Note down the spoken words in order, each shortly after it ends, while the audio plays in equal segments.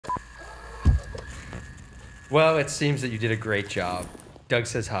Well, it seems that you did a great job. Doug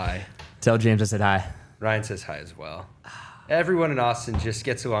says hi. Tell James I said hi. Ryan says hi as well. Everyone in Austin just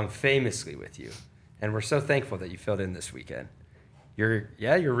gets along famously with you. And we're so thankful that you filled in this weekend. Your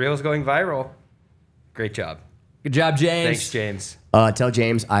reel's going viral. Great job. Good job, James. Thanks, James. Tell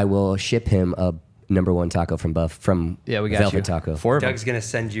James I will ship him a #1 taco from we got Velvet you. Taco. 4 of them. Doug's going to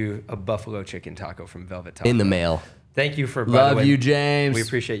send you a buffalo chicken taco from Velvet Taco. In the mail. Thank you for... by the Love way, you, James. We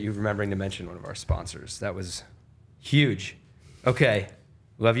appreciate you remembering to mention one of our sponsors. That was huge. Okay.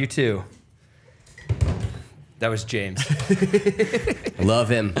 Love you too. That was James. Love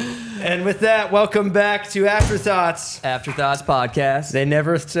him. And with that, welcome back to Afterthoughts. Afterthoughts podcast. They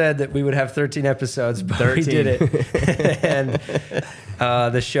never said that we would have 13 episodes, but 13. we did it. And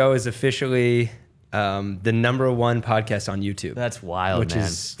the show is officially the #1 podcast on YouTube. That's wild, which man.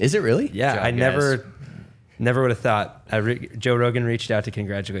 is Is it really? yeah. job, I guys. never would have thought. Joe Rogan reached out to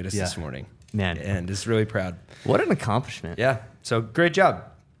congratulate us Yeah. this morning, Man. and is really proud. What an accomplishment. Yeah. So great job.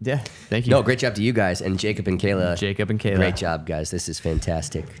 Yeah. Thank you. No, great job to you guys. And Jacob and Kayla. Jacob and Kayla. Great job, guys. This is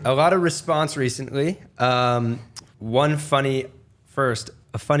fantastic. A lot of response recently. One funny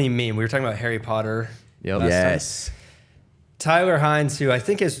a funny meme. We were talking about Harry Potter. Yep. last Yes. time. Tyler Hines, who I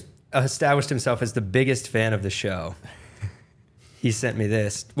think has established himself as the biggest fan of the show, he sent me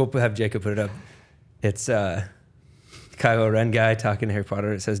this. We'll have Jacob put it up. It's Kylo Ren guy talking to Harry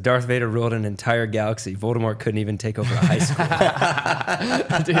Potter. It says, Darth Vader ruled an entire galaxy. Voldemort couldn't even take over a high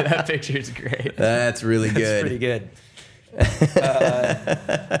school. Dude, that picture is great. That's really That's good. pretty good.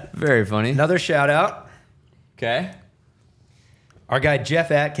 Very funny. Another shout out. Okay. Our guy,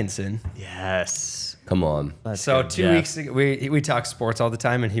 Jeff Atkinson. Yes. Come on. Let's So go, 2 Jeff. weeks ago, we talk sports all the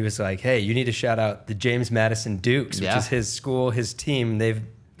time, and he was like, hey, you need to shout out the James Madison Dukes, which Yeah. is his school, his team. They've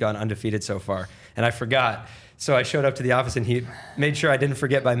gone undefeated so far. And I forgot. So I showed up to the office, and he made sure I didn't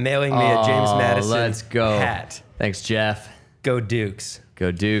forget by mailing me a James Oh, Madison let's go. hat. Thanks, Jeff. Go Dukes.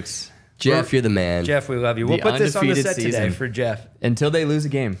 Go Dukes. Jeff, you're the man. Jeff, we love you. We'll The put this on the undefeated set today season. for Jeff. Until they lose a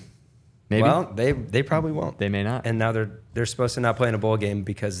game. Maybe. Well, they probably won't. They may not. And now they're supposed to not play in a bowl game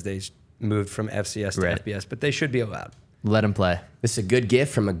because they moved from FCS to Right. FBS, but they should be allowed. Let them play. This is a good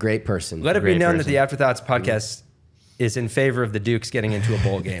gift from a great person. Let it be Great known person. that the Afterthoughts podcast is in favor of the Dukes getting into a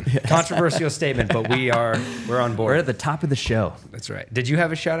bowl game. Controversial statement, but we're on board. We're at the top of the show. That's right. Did you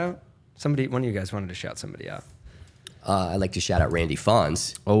have a shout out? One of you guys wanted to shout somebody out. I'd like to shout out Randy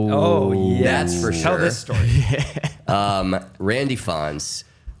Fonz. Oh, yeah. That's for Tell sure. this story. Randy Fonz,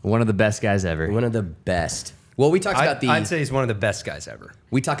 One of the best guys ever. one of the best. Well, we talked about I'd say he's one of the best guys ever.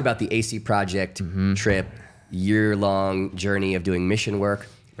 we talk about the AC Project trip, year-long journey of doing mission work.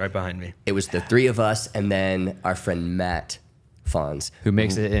 Right behind me. It was the three of us and then our friend Matt Fonz Who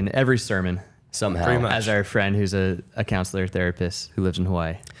makes it in every sermon. somehow. Pretty much. As our friend who's a counselor therapist who lives in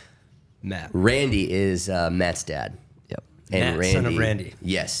Hawaii. Matt. Randy is Matt's dad. Yep. And Matt, son of Randy.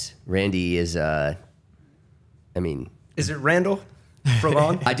 Yes. Randy is, I mean, Is it Randall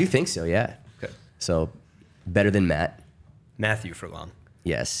Furlong? I do think so, yeah. Okay. So better than Matt. Matthew Furlong.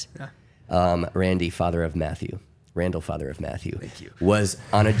 Yes. Yeah. Randy, father of Matthew. Randall, father of Matthew. Thank you. Was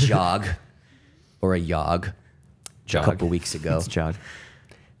on a jog or a yog Jog. a couple weeks ago. It's Jog.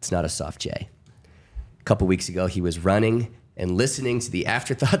 It's not a soft J. A couple weeks ago, he was running and listening to the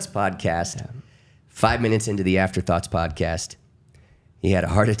Afterthoughts podcast. 5 minutes into the Afterthoughts podcast, he had a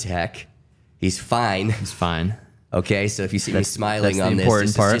heart attack. He's fine. He's fine. Okay, so if you see me That's smiling the on this, important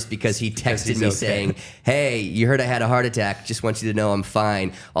this part. is just because he texted he's me okay. saying, hey, you heard I had a heart attack. Just want you to know I'm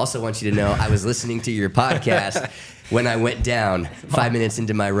fine. Also want you to know I was listening to your podcast when I went down 5 minutes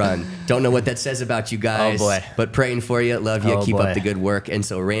into my run. Don't know what that says about you guys. Oh, boy. But praying for you. Love you. Oh, Keep boy. up the good work. And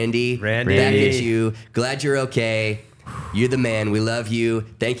so Randy, Randy. back at you. Glad you're okay. You're the man. We love you.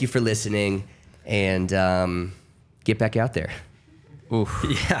 Thank you for listening. And get back out there. Oof.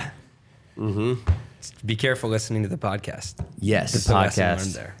 Yeah. Be careful listening to the podcast. Yes. The lesson Podcast.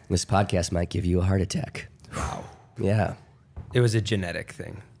 learned there. This podcast might give you a heart attack. Wow. Yeah. It was a genetic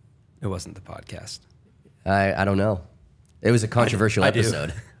thing. It wasn't the podcast. I don't know. It was a controversial I do.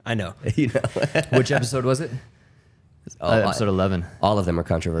 episode. I know. You know, Which episode was it? Episode 11. all of them are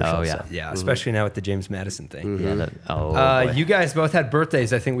controversial. Oh, yeah. so. Yeah, especially now with the James Madison thing. Yeah. Boy. You guys both had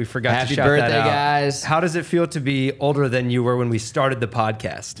birthdays. I think we forgot Happy to shout birthday, that out. guys. How does it feel to be older than you were when we started the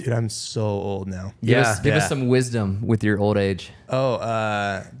podcast? Dude, I'm so old now. Give Yeah. us, give us some wisdom with your old age.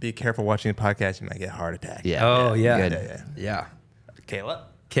 Oh, be careful watching the podcast. You might get a heart attack. Yeah. Oh, yeah. Good. Yeah. Yeah. Kayla?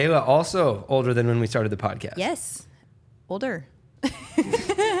 Kayla, also older than when we started the podcast. Yes, older.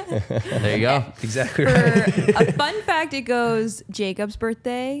 There you go. Exactly For right. a fun fact, it goes Jacob's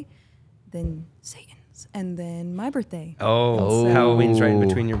birthday, then Satan's, and then my birthday. Oh, Halloween's right in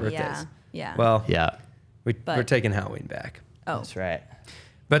between your birthdays. Yeah, yeah. Well, Yeah. We're taking Halloween back. Oh, That's right.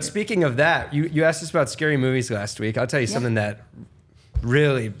 But speaking of that, you asked us about scary movies last week. I'll tell you something that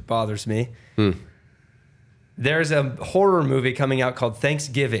really bothers me. There's a horror movie coming out called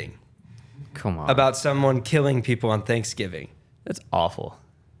Thanksgiving Come on. about someone killing people on Thanksgiving. That's awful.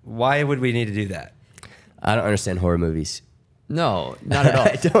 Why would we need to do that? I don't understand horror movies. No, not at all.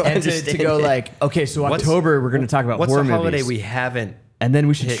 I don't and to understand go it. like, okay, so What's- October we're going to talk about What's horror the holiday movies, we haven't? and then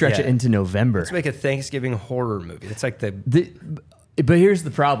we should hit stretch yet? it into November. Let's make a Thanksgiving horror movie. It's like the But here's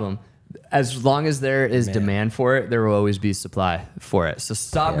the problem. As long as there is demand for it, there will always be supply for it. So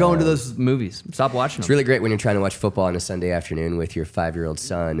stop going to those movies. Stop watching It's them. really great when you're trying to watch football on a Sunday afternoon with your 5-year-old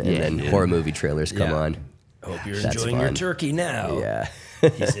son, and then horror movie trailers come on. Hope you're That's enjoying your fun. turkey now. Yeah.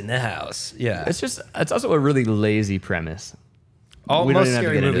 He's in the house. Yeah. It's also a really lazy premise. All we don't most even have to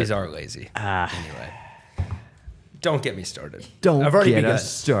scary get into movies it. are lazy. Anyway. Don't get me started. Don't I've already get begun. us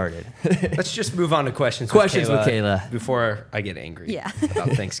started. Let's just move on to questions. Questions with Kayla. before I get angry. Yeah. About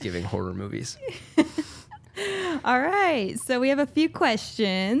Thanksgiving horror movies. all right. So we have a few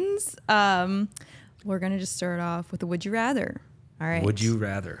questions. We're gonna just start off with a would you rather. All right. Would you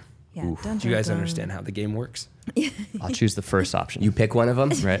rather? Yeah. Dun, Do you guys dun, dun. understand how the game works? I'll choose the first option. You pick one of them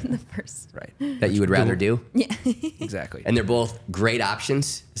right? The first. Right. that you would rather do, Yeah. Exactly. and they're both great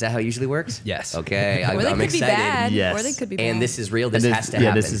options. Is that how it usually works? Yes. Okay, Or they I'm could excited. be bad. Yes. Or they could be bad. And this is real. This And has to happen.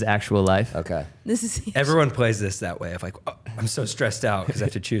 yeah, this is actual life. Okay. This is Everyone plays this that way. Of like, oh, I'm so stressed out because I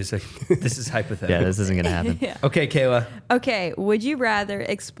have to choose. Like, this is hypothetical. Yeah, this isn't gonna happen. Yeah. Okay, Kayla. Okay. Would you rather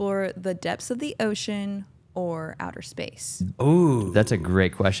explore the depths of the ocean or outer space? Ooh. That's a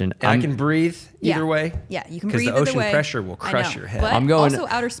great question. And I can breathe either Yeah. way. Yeah, you can Because breathe the either ocean way. pressure will I crush know, your head. But I'm going- also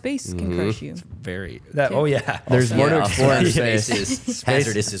outer space can crush you. Very. That. Oh yeah. There's more to Yeah, explore in space space. is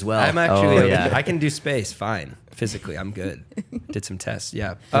hazardous as well. I'm actually. yeah. I can do space fine. Physically, I'm good. Did some tests.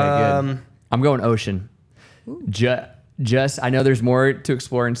 Yeah. Very good. I'm going ocean. Just I know there's more to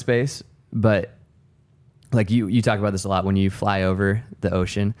explore in space, but like you talk about this a lot when you fly over the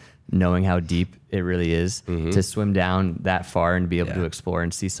ocean, knowing how deep it really is to swim down that far and be able to explore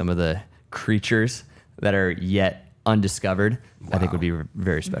and see some of the creatures that are yet undiscovered. I think would be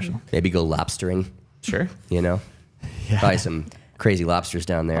very special. Maybe go lobstering. Sure. You know, probably some crazy lobsters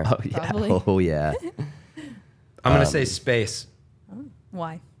down there. Oh yeah. Probably. Oh yeah. I'm gonna say space.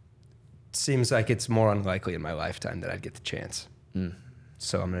 Why? Seems like it's more unlikely in my lifetime that I'd get the chance.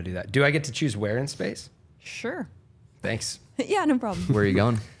 So I'm gonna do that. Do I get to choose where in space? Sure. Thanks. Yeah, no problem. Where are you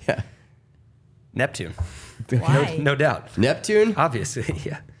going? Yeah. Neptune. Why? No doubt. Neptune. Obviously,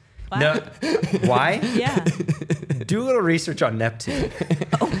 yeah. Why? No. Why? Yeah. Do a little research on Neptune.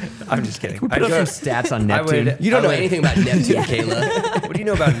 I'm just kidding. Put up some stats on Neptune. would- You don't I know would- anything about Neptune, Kayla. What do you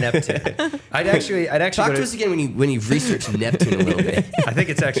know about Neptune? I'd actually Talk go to us again when you've researched Neptune a little bit. I think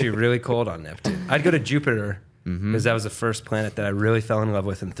it's actually really cold on Neptune. I'd go to Jupiter because that was the first planet that I really fell in love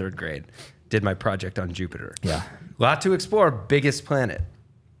with in 3rd grade. Did my project on Jupiter. Yeah. Lot to explore. Biggest planet.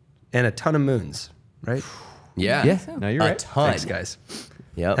 And a ton of moons, right? Yeah. Yeah. No, you're A right. ton. Thanks, guys.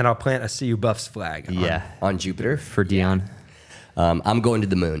 Yep. And I'll plant a CU Buffs flag. Yeah. On Jupiter. For Dion. I'm going to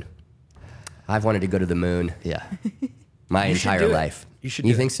the moon. I've wanted to go to the moon Yeah. my You should entire do it. life. You should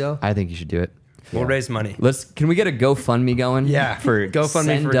You do think so? I think you should do it. We'll raise money. Can we get a GoFundMe going? Yeah. For GoFundMe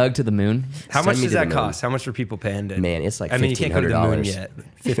send for- Doug to the moon. How Send much me does to the that moon. cost? How much are people paying to? Man, it's like I mean, you can't go to the moon $1,500. yet.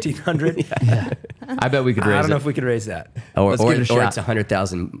 1,500. I bet we could raise I don't know it. if we could raise that. Or, Let's or, give it a or shot. it's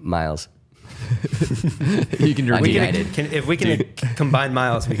 100,000 miles. You can I'm redeem united. it. If we can combine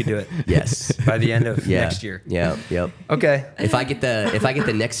miles, we could do it Yes. by the end of Yeah. next year. Yeah. Yep. Okay. If I get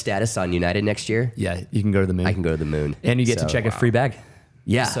the next status on United next year, Yeah, you can go to the moon. I can go to the moon. And you get So, to check a free bag.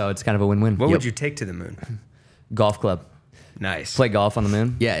 Yeah. So it's kind of a win-win. What Yep. would you take to the moon? Golf club. Nice. Play golf on the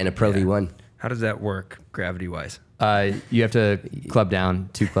moon. Yeah, in a Pro V1. How does that work gravity wise? You have to club down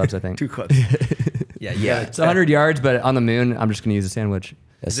 2 clubs, I think. 2 clubs. Yeah. Yeah. It's 100 yards, but on the moon, I'm just going to use a sandwich.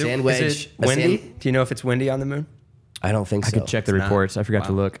 A Is it sandwich. a windy? sand- Do you know if it's windy on the moon? I don't think I so. could check the It's not. reports. I forgot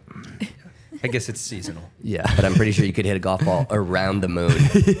to Wow. look. I guess it's seasonal. Yeah. But I'm pretty sure you could hit a golf ball around the moon.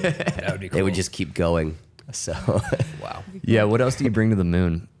 That would be cool. It would just keep going. So wow. Yeah. What else do you bring to the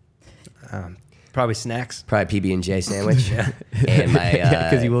moon? Probably snacks. probably PB&J sandwich and my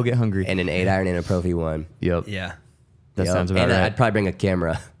Because you will get hungry. and an 8-iron and a Pro V1. Yep. Yeah. That Yep. sounds about and right. I'd probably bring a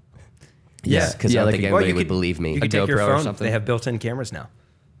camera. Yeah. Because Yeah, I don't like think a- everybody you would could- believe me. You could A take your GoPro or phone. something. They have built-in cameras now.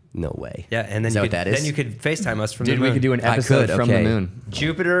 No way. Yeah, and then Is you that could, what that is? then you could FaceTime us from Dude, the we moon. could do an I episode could, from okay. the moon.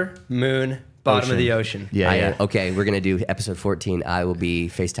 Jupiter, moon, bottom of the ocean. Yeah. Okay, we're going to do episode 14. I will be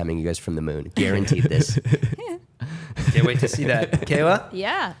FaceTiming you guys from the moon. Guaranteed this. Can't wait to see that. Kayla?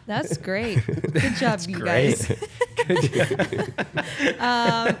 Yeah, that's great. Good job, you great. guys.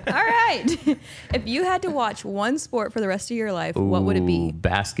 All right. If you had to watch one sport for the rest of your life, what would it Ooh, be?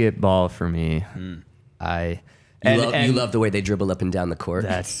 Basketball for me. You love the way they dribble up and down the court.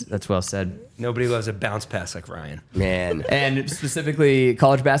 That's well said. Nobody loves a bounce pass like Ryan. Man. And specifically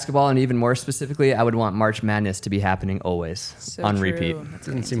college basketball, and even more specifically, I would want March Madness to be happening always So on true. repeat. It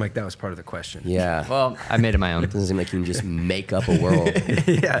doesn't seem like that was part of the question. Yeah. Well, I made it my own. Doesn't seem like you can just make up a world.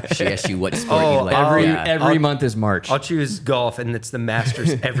 Yeah. She asked you what sport Oh, you like. Every month is March. I'll choose golf, and it's the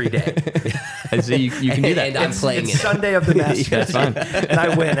Masters every day. And so you can do that. And I'm playing It's it. Sunday of the Masters. That's fine. And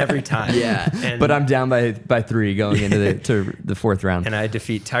I win every time. Yeah. And, But I'm down by 3 going into the fourth round. and I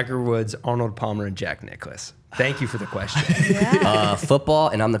defeat Tiger Woods, Arnold Palmer, and Jack Nicklaus. Thank you for the question. Yeah. Football,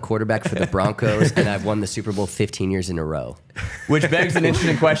 and I'm the quarterback for the Broncos, and I've won the Super Bowl 15 years in a row. Which begs an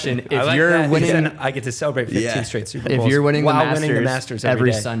interesting question. I If like you're that. winning, Then I get to celebrate 15 Yeah. straight Super Bowls. if you're winning the while Masters, winning the Masters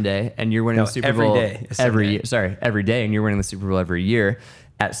every day. Sunday, and you're winning No, the Super every Bowl day is Sunday. every day, and you're winning the Super Bowl every year,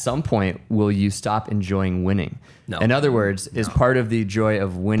 at some point will you stop enjoying winning? No. In other words, is part of the joy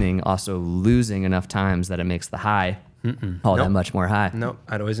of winning also losing enough times that it makes the high all that Nope. much more high? Nope,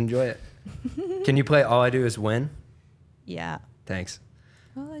 I'd always enjoy it. Can you play All I Do Is Win? Yeah. Thanks.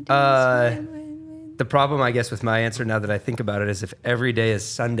 All I do is win, win, win. The problem, I guess, with my answer now that I think about it is if every day is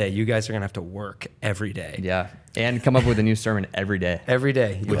Sunday, you guys are going to have to work every day. Yeah, and come up with a new sermon every day. Every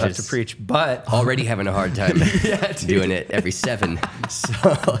day. You Which have is- to preach. But Already having a hard time doing it every 7. So.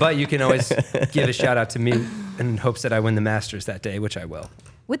 but you can always give a shout out to me in hopes that I win the Masters that day, which I will.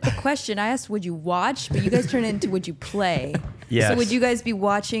 With the question, I asked, would you watch? But you guys turned it into, would you play? Yes. So would you guys be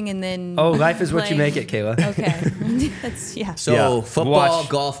watching and then? Oh, life is what you playing? make it, Kayla. Okay. That's, yeah. So Yeah. football, Watch.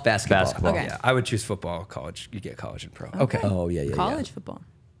 golf, basketball. Basketball. Okay. Yeah, I would choose football, college. You get college and pro. Okay. Oh, yeah, yeah, College football.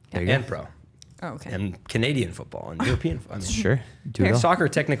 And pro. Oh, okay. And Canadian football and European football. I mean, Sure. Do it yeah, all. soccer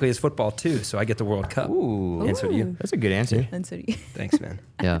technically is football too, so I get the World Cup. Ooh. And so do you. That's a good answer. And so do you. Thanks, man.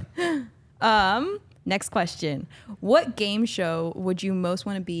 Yeah. Next question. What game show would you most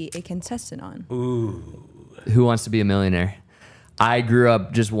want to be a contestant on? Who Wants to Be a Millionaire? I grew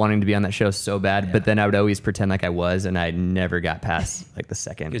up just wanting to be on that show so bad, but then I would always pretend like I was, and I never got past like the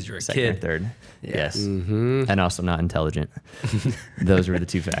second, 'Cause you're a second kid. or third. Yeah. Yes, and also not intelligent. Those were the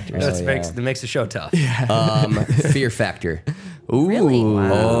two factors. That yeah. makes the show tough. Fear factor. Ooh, Really?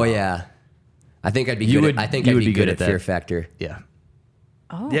 Oh, yeah. I think I'd be You good. would- I think you I'd would be be good good at at that. fear factor. yeah.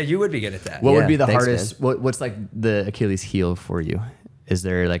 Oh. Yeah, you would be good at that. What Yeah, would be the thanks, hardest? What's like the Achilles heel for you? Is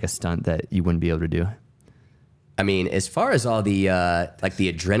there like a stunt that you wouldn't be able to do? I mean, as far as all the like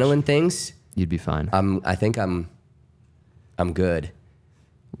the adrenaline things, You'd be fine. I think I'm good.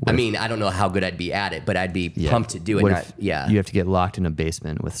 I mean, I don't know how good I'd be at it, but I'd be Yeah. pumped to do it. What Not, if yeah, You have to get locked in a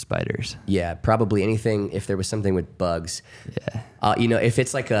basement with spiders. yeah, probably anything. If there was something with bugs, Yeah. you know, if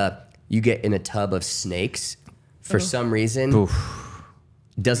it's like you get in a tub of snakes for some reason,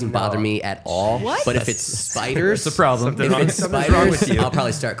 doesn't bother me at all. What? But if it's spiders, That's a problem. Something If wrong- it's something's wrong spiders, with you. I'll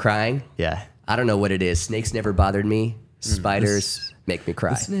probably start crying. Yeah. I don't know what it is. Snakes never bothered me. Spiders make me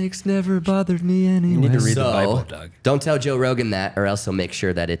cry. Snakes never bothered me anyway. You need to read So, the Bible, Doug. don't tell Joe Rogan that, or else he'll make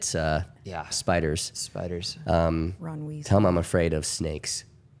sure that it's spiders. spiders. Ron Weasley. Tell him I'm afraid of snakes,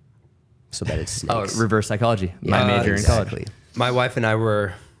 so that it's Oh, snakes. reverse psychology. My major in college. exactly. My wife and I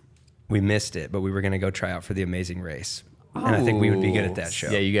we missed it, but we were going to go try out for The Amazing Race. And I think we would be good at that show.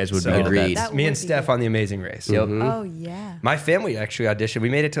 Yeah, you guys would So, be good Agreed. at that. That Me would and be Steph good. on The Amazing Race. Yep. Oh, yeah. My family actually auditioned. We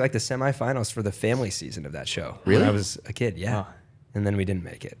made it to like the semifinals for the family season of that show. Really? When I was a kid, yeah. Oh. And then we didn't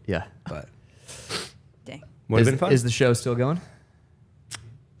make it. Yeah. But Dang. would have Is, been fun. is the show still going?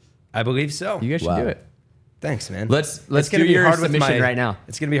 I believe so. You guys should Wow. do it. Thanks, man. Let's It's do gonna be your hard with submission my- right now.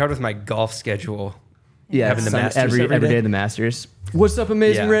 It's gonna be hard with my golf schedule. Yeah, Having the Masters every every day? day of the Masters. What's up,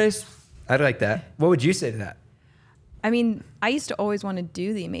 Amazing Yeah. Race? I'd like that. What would you say to that? I mean, I used to always want to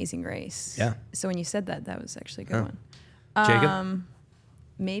do the Amazing Race. Yeah. So when you said that, that was actually a good Huh. one. Jacob?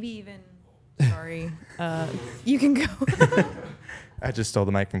 Maybe even. Sorry. You can go. I just stole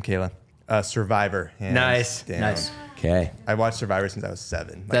the mic from Kayla. Survivor. hands Nice. down. Nice. Okay. I watched Survivor since I was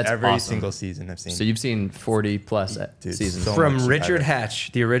 7. Like That's every awesome. single season I've seen. So you've seen 40 plus Dude, seasons. so From much Richard Survivor.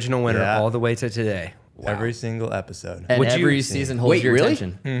 Hatch, the original winner, Yeah. all the way to today. Every single episode. And Would you- every season holds Wait, your really?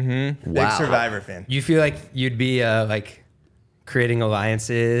 attention. Big Wow. Survivor fan. You feel like you'd be like creating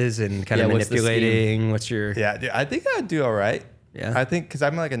alliances and kind Yeah, of what's the scheme? manipulating. What's your? Yeah, dude, I think I'd do all right. Yeah? I think because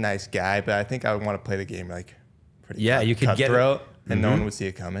I'm like a nice guy, but I think I would want to play the game like pretty Yeah, you could get it. cutthroat, and no one would see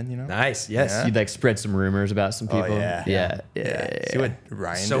it coming. You know. Nice. Yes. Yeah. You'd like spread some rumors about some Oh, people. yeah. Yeah. See what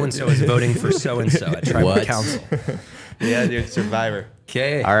Ryan. So did, and so dude? is voting for so and so at tribal What? council. Yeah, dude. Survivor.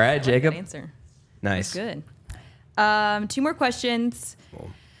 Okay. All right, Good Jacob. answer. Nice. Good. Two more questions.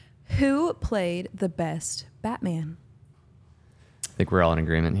 Who played the best Batman? I think we're all in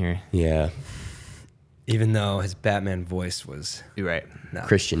agreement here. Yeah. Even though his Batman voice was You're right. not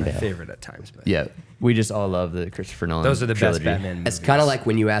Christian my Bale. favorite at times. But Yeah, we just all love the Christopher Nolan. those are the trilogy. best Batman movies. It's kind of like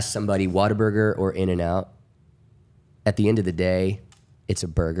when you ask somebody Whataburger or In-N-Out. At the end of the day, it's a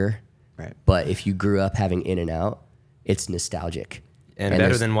burger. Right. But if you grew up having In-N-Out, it's nostalgic. and better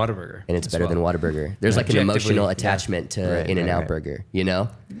there's- than Whataburger. And it's as better well. than Whataburger. There's like an Objectively, emotional yeah. attachment to Right, In-N-Out right. burger, you know?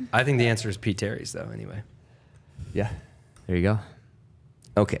 I think the answer is Pete Terry's, though, anyway. Yeah. There you go.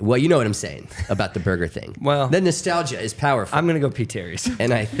 Okay, well, you know what I'm saying about the burger thing. Well- the nostalgia is powerful. I'm going to go Pete Terry's.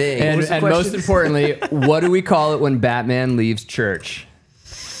 and I think... And, was the and most question? importantly, what do we call it when Batman leaves church?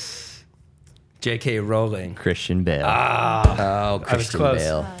 J.K. Rowling. Christian Bale. oh, Christian close.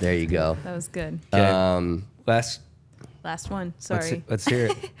 Bale. There you go. That was good. Okay. Last one. Let's, Sorry. let's hear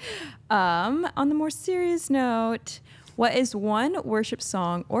it. On the more serious note, what is one worship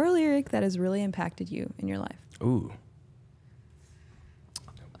song or lyric that has really impacted you in your life? Ooh.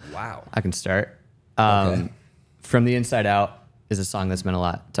 Wow. I can start. Okay. From the Inside Out is a song that's meant a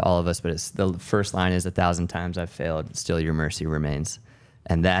lot to all of us, but it's the first line is 1,000 times I've failed, still your mercy remains.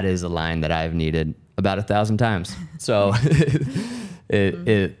 And that is a line that I've needed about 1,000 times. So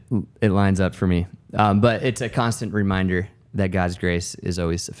it lines up for me. But it's a constant reminder that God's grace is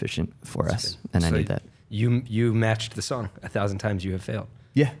always sufficient for us. And I So need that. You matched the song 1,000 times you have failed.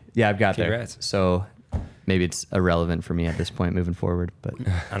 Yeah. Yeah, I've got Congrats. there. So maybe it's irrelevant for me at this point moving forward. But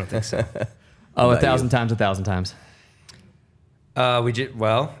I don't think so. oh, about 1,000 times, 1,000 times.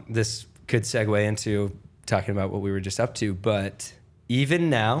 Well, this could segue into talking about what we were just up to, but Even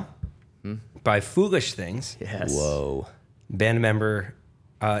Now by Foolish Things, Yes. Whoa. band member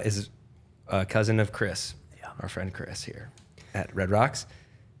is a cousin of Chris, our friend Chris here at Red Rocks.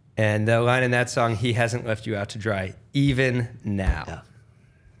 And the line in that song, he hasn't left you out to dry, even now. Yeah.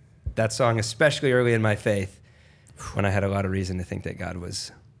 That song, especially early in my faith, when I had a lot of reason to think that God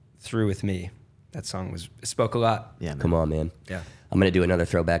was through with me, that song spoke a lot. Yeah, man. Come on, man. Yeah. I'm going to do another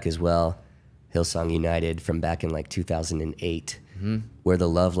throwback as well. Hillsong United from back in like 2008, Where the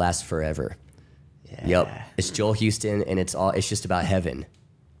Love Lasts Forever. Yeah. Yep. It's Joel Houston, and it's just about heaven.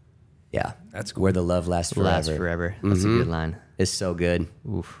 Yeah. That's cool. Where the love lasts forever. Last forever. That's a good line. It's so good.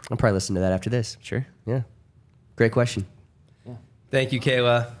 Oof. I'll probably listen to that after this. Sure. Yeah. Great question. Thank you,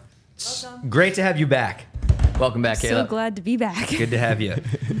 Kayla. Great to have you back. Welcome back, So Caleb. glad to be back. Good to have you.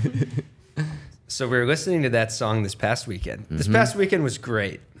 So we were listening to that song this past weekend. This past weekend was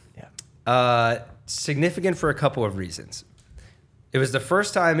great. Yeah. Significant for a couple of reasons. It was the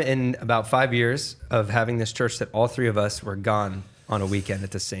first time in about 5 years of having this church that all three of us were gone on a weekend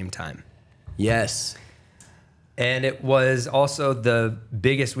at the same time. Yes. And it was also the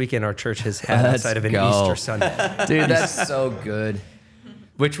biggest weekend our church has had Let's outside of an go. Easter Sunday, Dude, that's so good.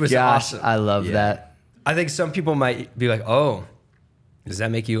 which was Gosh, awesome. I love that. I think some people might be like, oh, does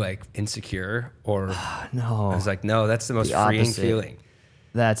that make you like insecure? Or No. I was like, no, that's the most The freeing opposite. feeling.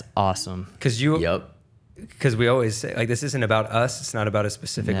 That's awesome. Because we always say, like, this isn't about us. It's not about a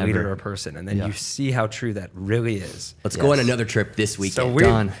specific Never. leader or person. And then Yeah. you see how true that really is. Let's go on Yes. another trip this weekend. So we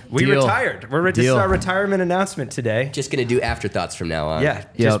Done. Deal. retired. This is Deal. our retirement announcement today. just going to do afterthoughts from now on. Yeah,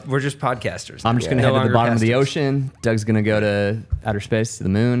 Yep. we're just podcasters. I'm just now. going to No head to the longer bottom of the pastors. ocean. Doug's going to go to outer space, to the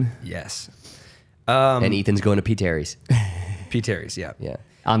moon. Yes. And Ethan's going to Pete Terry's. Pete Terry's, yeah. Yeah.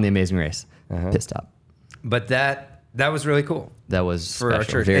 On the Amazing Race. Pit stop. But that was really cool That was for our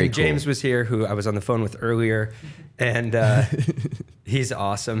special. church. Very And James was here, who I was on the phone with earlier, and he's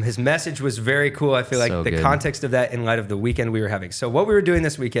awesome. His message was very cool. I feel like So the good. context of that in light of the weekend we were having. So what we were doing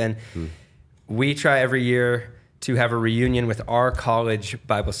this weekend, we try every year to have a reunion with our college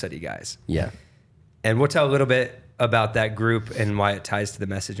Bible study guys. Yeah. And we'll tell a little bit about that group and why it ties to the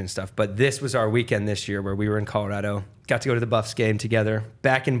message and stuff. But this was our weekend this year where we were in Colorado, got to go to the Buffs game together,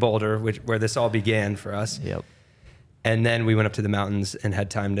 back in Boulder, where this all began for us. Yep. And then we went up to the mountains and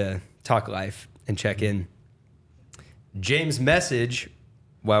had time to talk life and check in. James' message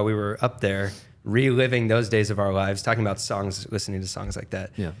while we were up there, reliving those days of our lives, talking about songs, listening to songs like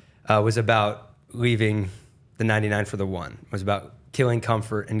that, Yeah. was about leaving the 99 for the one. It was about killing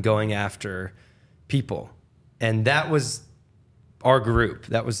comfort and going after people. And that was our group.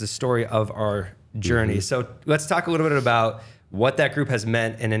 That was the story of our journey. So let's talk a little bit about what that group has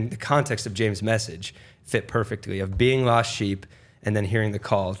meant, and in the context of James' message, fit perfectly of being lost sheep and then hearing the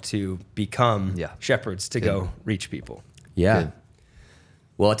call to become Yeah. shepherds to go reach people. Yeah. Good.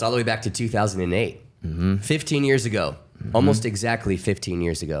 Well, it's all the way back to 2008. 15 years ago, almost exactly 15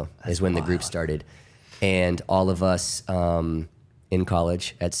 years ago is when the group started. And all of us in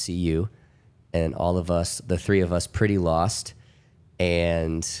college at CU and all of us, the three of us, pretty lost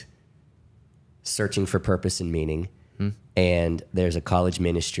and searching for purpose and meaning. And there's a college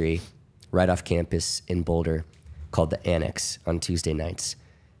ministry right off campus in Boulder called the Annex on Tuesday nights.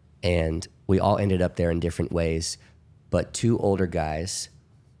 And we all ended up there in different ways, but two older guys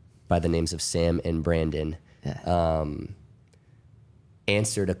by the names of Sam and Brandon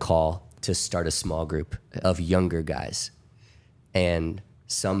answered a call to start a small group of younger guys. And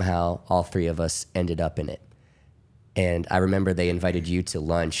somehow all three of us ended up in it. And I remember they invited you to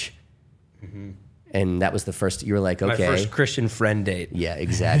lunch. And that was the first, you were like, okay. My first Christian friend date. Yeah,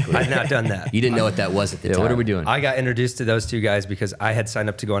 exactly. I'd not done that. You didn't know what that was at the time. What are we doing? I got introduced to those two guys because I had signed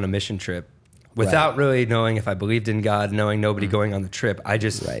up to go on a mission trip without really knowing if I believed in God, knowing nobody going on the trip. I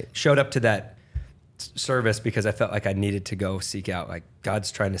just showed up to that service because I felt like I needed to go seek out, like,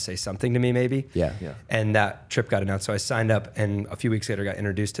 God's trying to say something to me maybe. Yeah. And that trip got announced. So I signed up, and a few weeks later got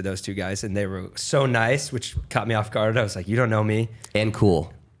introduced to those two guys, and they were so nice, which caught me off guard. I was like, you don't know me. And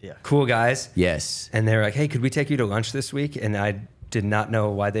cool. Yeah. Cool guys. Yes. And they were like, hey, could we take you to lunch this week? And I did not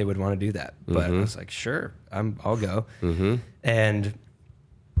know why they would want to do that. But I was like, sure, I'll go. And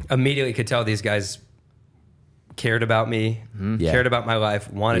immediately could tell these guys cared about me, cared about my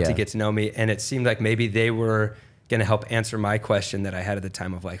life, wanted to get to know me. And it seemed like maybe they were going to help answer my question that I had at the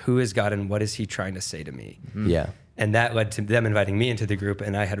time of, like, who is God and what is he trying to say to me? Yeah. And that led to them inviting me into the group.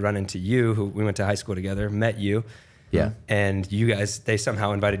 And I had run into you, who we went to high school together, met you. Yeah. And you guys, they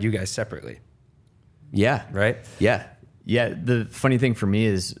somehow invited you guys separately, Yeah. right? Yeah. Yeah, the funny thing for me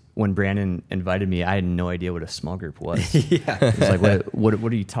is when Brandon invited me, I had no idea what a small group was. Yeah. It was like, what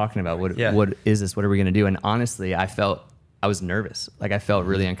are you talking about? What is this? What are we going to do? And honestly, I was nervous. Like, I felt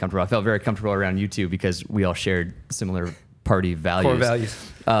really uncomfortable. I felt very comfortable around you two because we all shared similar party values. Core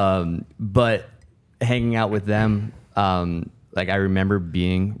values. But hanging out with them, like, I remember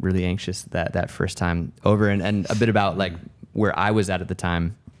being really anxious that first time over, and a bit about, like, where I was at the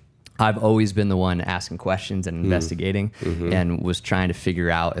time. I've always been the one asking questions and investigating, and was trying to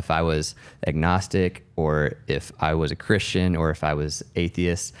figure out if I was agnostic or if I was a Christian or if I was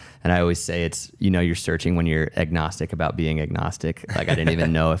atheist. And I always say it's, you're searching when you're agnostic about being agnostic. Like, I didn't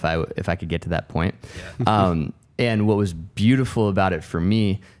even know if I could get to that point. Yeah. And what was beautiful about it for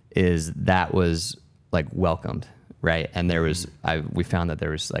me is that was, like, welcomed. Right. And we found that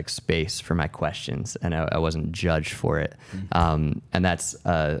there was, like, space for my questions, and I wasn't judged for it. And that's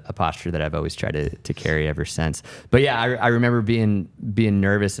a posture that I've always tried to carry ever since. But yeah, I remember being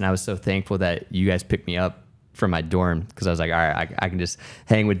nervous, and I was so thankful that you guys picked me up from my dorm, because I was like, all right, I can just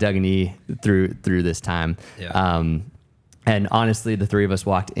hang with Doug and E through this time. Yeah. And honestly, the three of us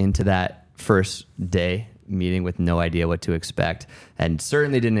walked into that first day meeting with no idea what to expect, and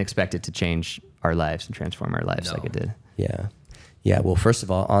certainly didn't expect it to change our lives and transform our lives like it did. Yeah. Yeah. Well, first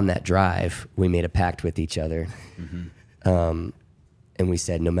of all, on that drive, we made a pact with each other. And we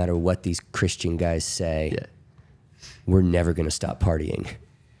said, no matter what these Christian guys say, we're never going to stop partying.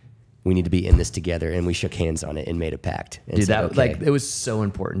 We need to be in this together. And we shook hands on it and made a pact. And Dude, said, that, okay. like, it was so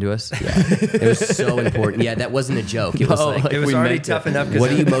important to us. Yeah. It was so important. Yeah, that wasn't a joke. It was like, It was we already meant tough it. enough What because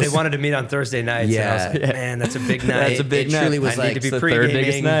do you they most- wanted to meet on Thursday nights. Yeah. And I was like, man, that's a big night. That's a big it night. truly was I like, need to be it's the third biggest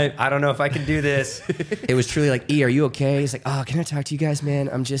pre-gaming. night. I don't know if I can do this. it was truly like, E, are you okay? He's like, oh, can I talk to you guys, man?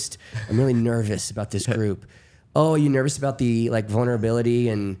 I'm really nervous about this group. Oh, you nervous about the, like, vulnerability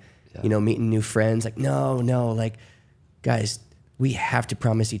and, meeting new friends? Like, no, like, guys, we have to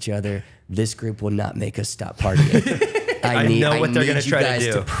promise each other this group will not make us stop partying. I know what they're going to try to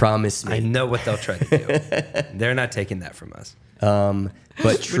do. To promise me. I know what they'll try to do. They're not taking that from us. But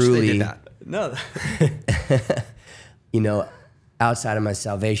Which they truly, did not. No. outside of my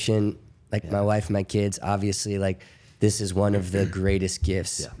salvation, like my wife, my kids, obviously, like, this is one of the greatest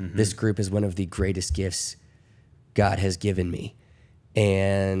gifts. This group is one of the greatest gifts God has given me.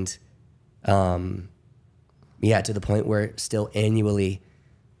 And, to the point where still annually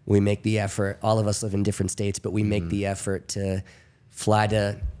we make the effort. All of us live in different states, but we make the effort to fly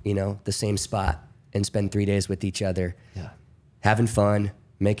to, the same spot and spend 3 days with each other, having fun,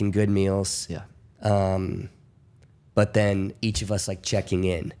 making good meals. But then each of us, like, checking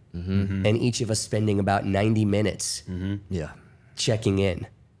in, and each of us spending about 90 minutes checking in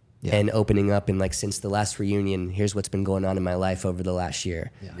and opening up. And, like, since the last reunion, here's what's been going on in my life over the last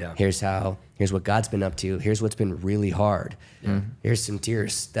year. Here's what God's been up to. Here's what's been really hard. Here's some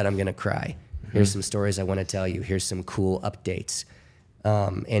tears that I'm going to cry. Here's some stories I want to tell you. Here's some cool updates.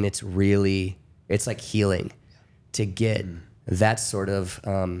 And it's like healing to get that sort of,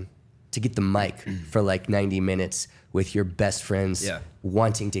 to get the mic for, like, 90 minutes with your best friends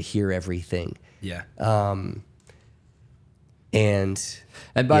wanting to hear everything. And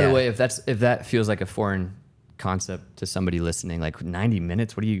by yeah. the way, if that feels like a foreign concept to somebody listening, like 90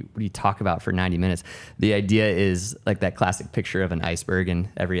 minutes, what do you talk about for 90 minutes? The idea is like that classic picture of an iceberg in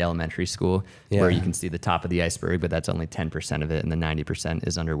every elementary school, where you can see the top of the iceberg, but that's only 10% of it, and the 90%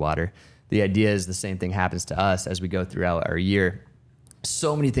 is underwater. The idea is the same thing happens to us as we go throughout our year.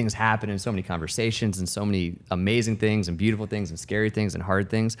 So many things happen, and so many conversations, and so many amazing things and beautiful things and scary things and hard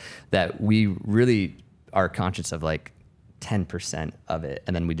things, that we really are conscious of like 10% of it,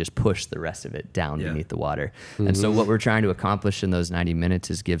 and then we just push the rest of it down beneath the water. And so what we're trying to accomplish in those 90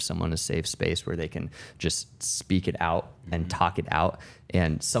 minutes is give someone a safe space where they can just speak it out and talk it out.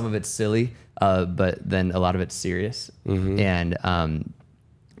 And some of it's silly, but then a lot of it's serious. And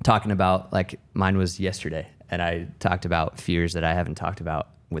talking about, like, mine was yesterday, and I talked about fears that I haven't talked about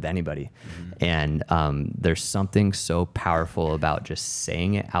with anybody. And there's something so powerful about just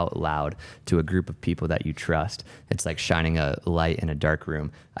saying it out loud to a group of people that you trust. It's like shining a light in a dark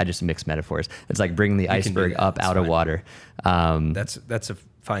room. I just mix metaphors. It's like bringing the iceberg up out of water. That's a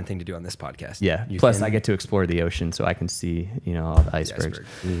fine thing to do on this podcast. Yeah. Plus, I get to explore the ocean, so I can see, all the icebergs.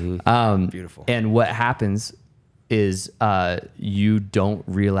 Beautiful. And what happens is you don't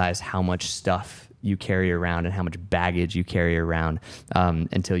realize how much stuff you carry around and how much baggage you carry around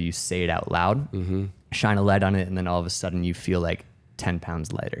until you say it out loud, shine a light on it, and then all of a sudden you feel like 10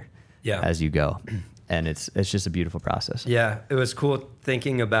 pounds lighter as you go. And it's just a beautiful process. Yeah, it was cool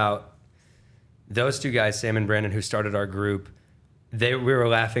thinking about those two guys, Sam and Brandon, who started our group. We were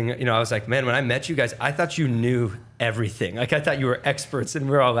laughing. I was like, man, when I met you guys, I thought you knew everything. Like, I thought you were experts, and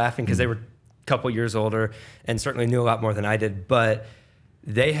we were all laughing because they were a couple years older and certainly knew a lot more than I did. But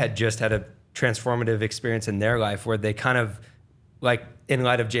they had just had a transformative experience in their life where they kind of, like, in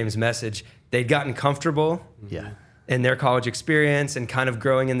light of James' message, they'd gotten comfortable in their college experience and kind of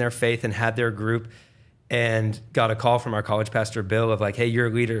growing in their faith, and had their group, and got a call from our college pastor, Bill, of like, hey, you're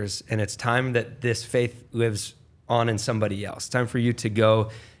leaders, and it's time that this faith lives on in somebody else. It's time for you to go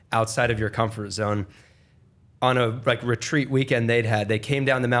outside of your comfort zone. On a retreat weekend they came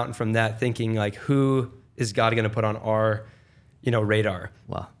down the mountain from that thinking, like, who is God going to put on our, radar?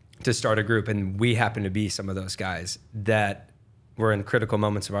 Wow. To start a group. And we happen to be some of those guys that were in critical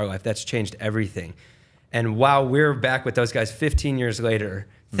moments of our life. That's changed everything. And while we're back with those guys 15 years later,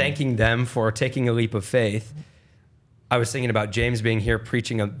 thanking them for taking a leap of faith, I was thinking about James being here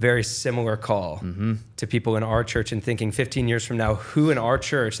preaching a very similar call to people in our church, and thinking 15 years from now, who in our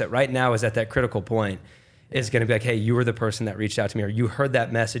church that right now is at that critical point is going to be like, hey, you were the person that reached out to me, or you heard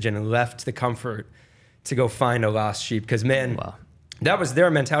that message and left the comfort to go find a lost sheep. Because, man, that was their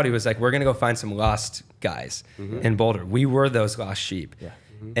mentality, was like, we're going to go find some lost guys in Boulder. We were those lost sheep. Yeah.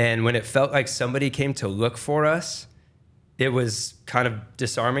 And when it felt like somebody came to look for us, it was kind of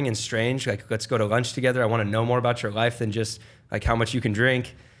disarming and strange. Like, let's go to lunch together. I want to know more about your life than just like how much you can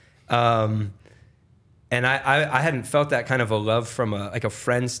drink. And I hadn't felt that kind of a love from a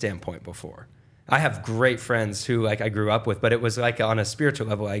friend standpoint before. I have great friends who, like, I grew up with, but it was like on a spiritual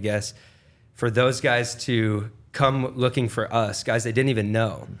level, I guess, for those guys to come looking for us, guys they didn't even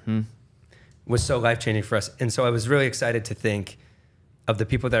know, was so life-changing for us. And so I was really excited to think of the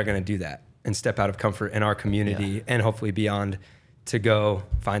people that are going to do that and step out of comfort in our community and hopefully beyond, to go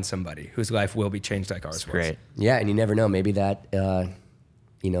find somebody whose life will be changed like ours was. Great. Yeah, and you never know. Maybe that,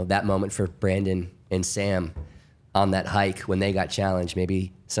 that moment for Brandon and Sam on that hike when they got challenged,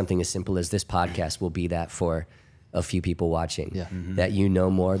 maybe something as simple as this podcast will be that for a few people watching. Yeah. That you know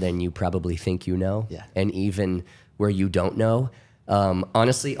more than you probably think you know. Yeah. And even where you don't know,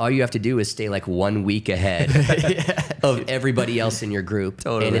 honestly, all you have to do is stay like 1 week ahead of everybody else in your group.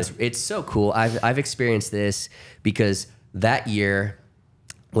 Totally. And it's so cool. I've experienced this because that year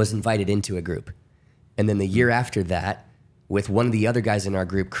was invited into a group. And then the year after that, with one of the other guys in our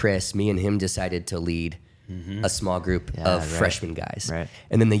group, Chris, me and him decided to lead a small group of freshman guys. Right.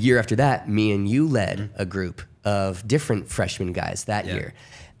 And then the year after that, me and you led a group of different freshman guys that year.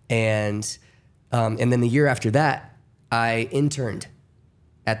 And then the year after that, I interned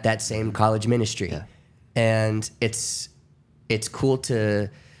at that same college ministry. Yeah. And it's cool to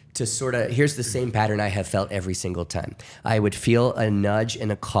sort of, here's the same pattern I have felt every single time. I would feel a nudge and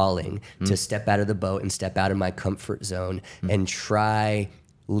a calling to step out of the boat and step out of my comfort zone and try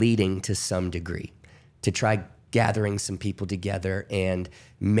leading to some degree, to try gathering some people together and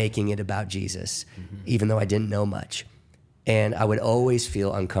making it about Jesus, even though I didn't know much. And I would always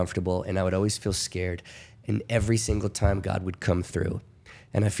feel uncomfortable, and I would always feel scared. And every single time God would come through.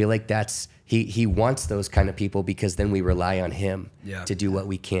 And I feel like that's, he wants those kind of people, because then we rely on him to do what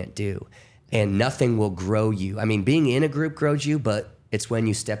we can't do. And nothing will grow you. I mean, being in a group grows you, but it's when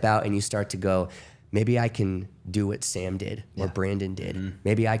you step out and you start to go, maybe I can do what Sam did or Brandon did.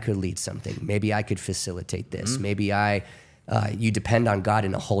 Maybe I could lead something. Maybe I could facilitate this. Maybe you depend on God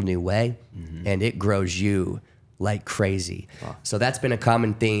in a whole new way, and it grows you like crazy. Wow. So that's been a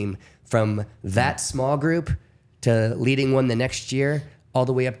common theme from that small group to leading one the next year, all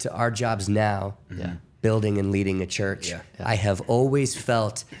the way up to our jobs now, building and leading a church. Yeah. I have always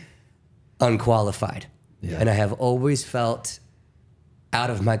felt unqualified, and I have always felt out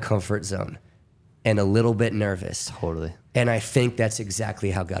of my comfort zone and a little bit nervous. Totally. And I think that's exactly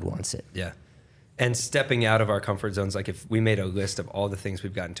how God wants it. Yeah. And stepping out of our comfort zones, like if we made a list of all the things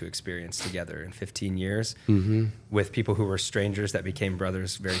we've gotten to experience together in 15 years with people who were strangers that became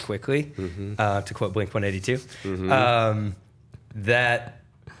brothers very quickly, to quote Blink-182, that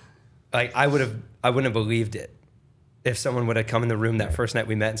like I wouldn't have believed it if someone would have come in the room that first night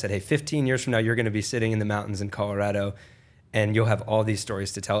we met and said, hey, 15 years from now, you're going to be sitting in the mountains in Colorado and you'll have all these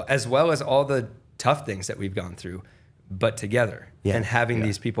stories to tell, as well as all the tough things that we've gone through, but together. And having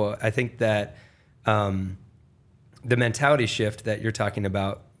these people, I think that the mentality shift that you're talking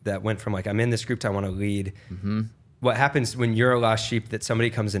about that went from like, I'm in this group, I want to lead. What happens when you're a lost sheep that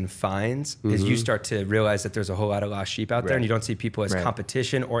somebody comes and finds is you start to realize that there's a whole lot of lost sheep out there, and you don't see people as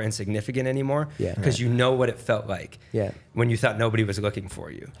competition or insignificant anymore because you know what it felt like when you thought nobody was looking for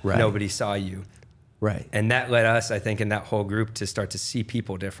you. Nobody saw you. And that led us, I think, in that whole group to start to see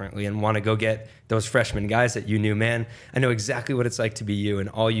people differently and want to go get those freshman guys that you knew, man, I know exactly what it's like to be you, and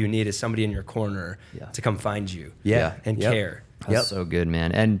all you need is somebody in your corner to come find you and care. That's so good,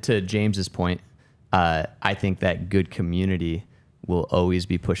 man. And to James's point, I think that good community will always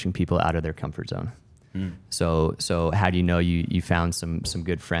be pushing people out of their comfort zone. So how do you know you found some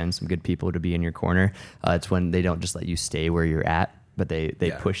good friends, some good people to be in your corner? It's when they don't just let you stay where you're at, but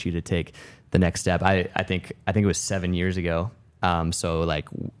they push you to take the next step. I think it was 7 years ago. So like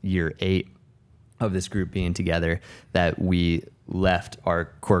year 8 of this group being together, that we left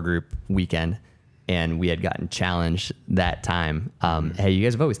our core group weekend, and we had gotten challenged that time. Hey, you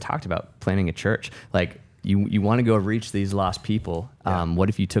guys have always talked about planning a church. Like you want to go reach these lost people. What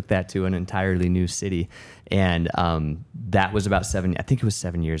if you took that to an entirely new city? And that was about 7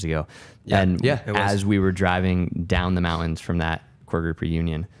 years ago. And as we were driving down the mountains from that core group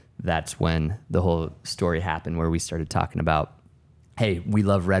reunion, that's when the whole story happened, where we started talking about, hey, we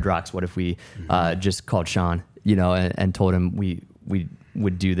love Red Rocks. What if we just called Sean, and told him we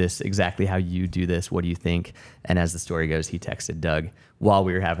would do this exactly how you do this. What do you think? And as the story goes, he texted Doug while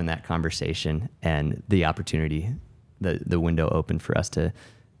we were having that conversation, and the opportunity, the window opened for us to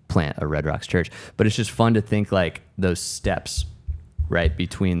plant a Red Rocks church. But it's just fun to think like those steps, right?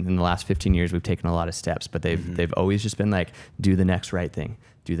 In the last 15 years, we've taken a lot of steps, but they've always just been like, do the next right thing.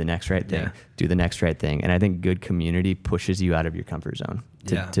 Do the next right thing. Do the next right thing. And I think good community pushes you out of your comfort zone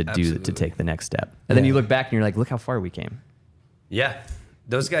to take the next step. And then you look back and you're like, look how far we came. Yeah.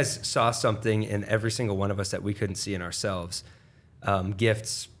 Those guys saw something in every single one of us that we couldn't see in ourselves.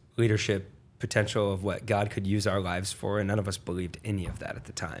 Gifts, leadership, potential of what God could use our lives for, and none of us believed any of that at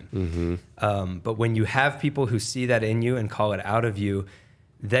the time. But when you have people who see that in you and call it out of you,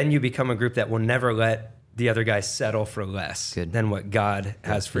 then you become a group that will never let the other guys settle for less than what God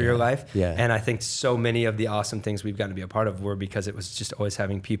has for your life. And I think so many of the awesome things we've gotten to be a part of were because it was just always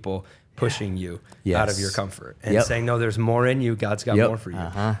having people pushing you out of your comfort and saying, no, there's more in you. God's got more for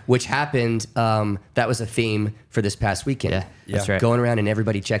you. Which happened, that was a theme for this past weekend. That's right. Going around and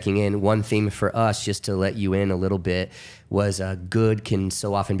everybody checking in. One theme for us, just to let you in a little bit, was good can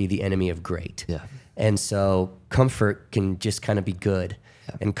so often be the enemy of great. And so comfort can just kind of be good.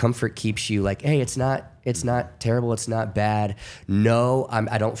 And comfort keeps you like, hey, it's not terrible. It's not bad. No,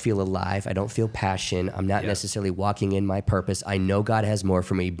 I don't feel alive. I don't feel passion. I'm not necessarily walking in my purpose. I know God has more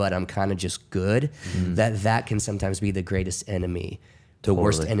for me, but I'm kind of just good. That can sometimes be the greatest enemy, the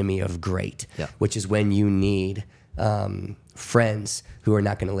worst enemy of great, which is when you need friends who are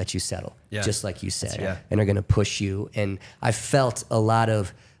not going to let you settle, just like you said, and are going to push you. And I felt a lot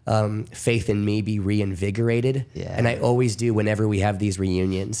of faith in me be reinvigorated. And I always do whenever we have these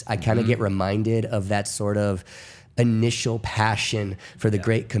reunions. I kind of get reminded of that sort of initial passion for the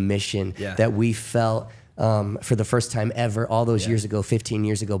Great Commission that we felt for the first time ever all those years ago, 15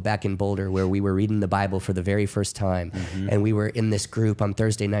 years ago, back in Boulder, where we were reading the Bible for the very first time. And we were in this group on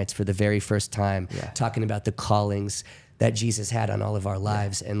Thursday nights for the very first time, talking about the callings that Jesus had on all of our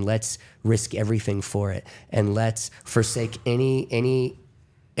lives. And let's risk everything for it. And let's forsake anything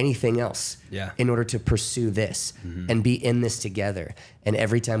else in order to pursue this and be in this together. And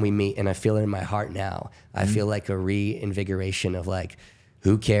every time we meet, and I feel it in my heart now, I feel like a reinvigoration of like,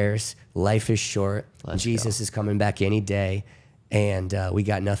 who cares? Life is short. Jesus is coming back any day. and we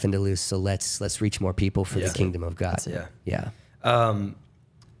got nothing to lose. So let's reach more people for the kingdom of God. Yeah.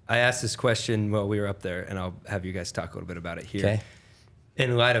 I asked this question while we were up there, and I'll have you guys talk a little bit about it here. Okay.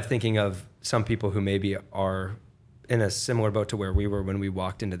 In light of thinking of some people who maybe are in a similar boat to where we were when we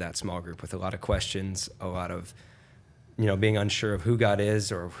walked into that small group, with a lot of questions, a lot of, being unsure of who God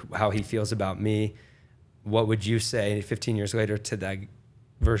is or how he feels about me, what would you say 15 years later to that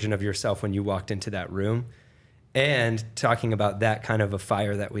version of yourself when you walked into that room? And talking about that kind of a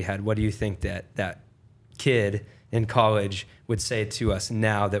fire that we had, what do you think that kid in college would say to us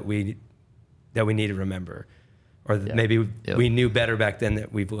now that we need to remember? Or maybe we knew better back then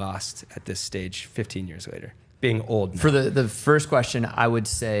that we've lost at this stage 15 years later, being old now. For the first question, I would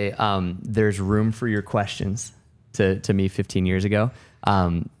say there's room for your questions to me 15 years ago.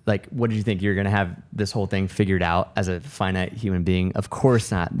 Like, what did you think? You're going to have this whole thing figured out as a finite human being? Of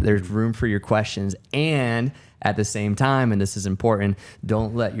course not. There's room for your questions. And at the same time, and this is important,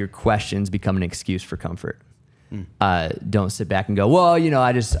 don't let your questions become an excuse for comfort. Don't sit back and go, well, I don't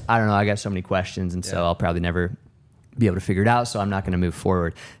know. I got so many questions, and so I'll probably never be able to figure it out, so I'm not going to move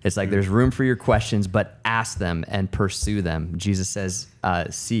forward. It's like there's room for your questions, but ask them and pursue them. Jesus says,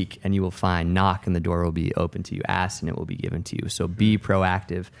 seek and you will find, knock and the door will be open to you, ask and it will be given to you. So be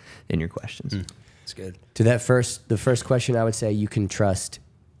proactive in your questions. That's good. To the first question, I would say you can trust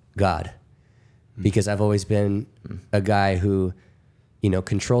God, because I've always been a guy who,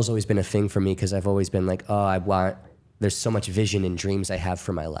 control's always been a thing for me, because I've always been like, there's so much vision and dreams I have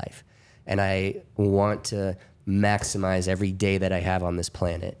for my life, and I want to maximize every day that I have on this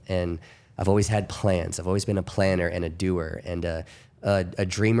planet. And I've always had plans. I've always been a planner and a doer and a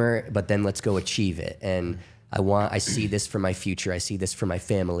dreamer, but then let's go achieve it. And I see this for my future. I see this for my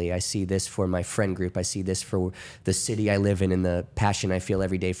family. I see this for my friend group. I see this for the city I live in and the passion I feel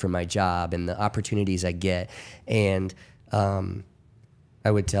every day for my job and the opportunities I get. And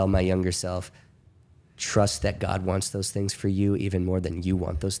I would tell my younger self, trust that God wants those things for you even more than you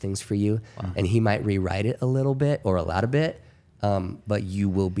want those things for you. Wow. And he might rewrite it a little bit or a lot of bit, but you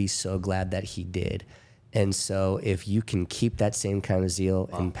will be so glad that he did. And so if you can keep that same kind of zeal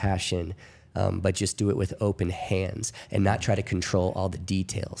and passion, but just do it with open hands and not try to control all the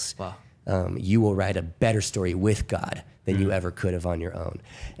details, you will write a better story with God than you ever could have on your own.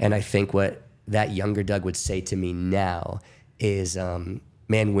 And I think what that younger Doug would say to me now is,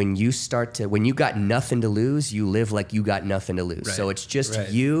 man, when you got nothing to lose, you live like you got nothing to lose. Right. So it's just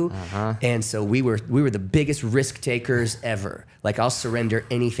you. And so we were the biggest risk takers ever. Like, I'll surrender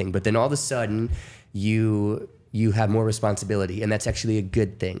anything. But then all of a sudden you have more responsibility. And that's actually a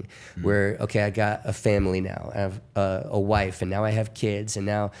good thing, where, okay, I got a family now. I have a wife, and now I have kids. And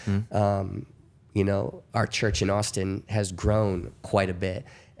now, our church in Austin has grown quite a bit.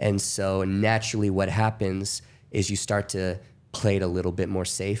 And so naturally what happens is you start to play it a little bit more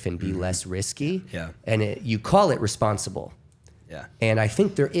safe and be less risky. Yeah. And you call it responsible. Yeah. And I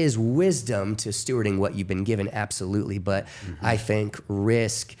think there is wisdom to stewarding what you've been given, absolutely. But I think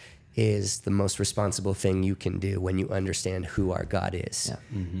risk is the most responsible thing you can do when you understand who our God is.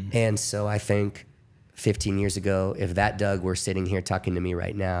 Yeah. And so I think 15 years ago, if that Doug were sitting here talking to me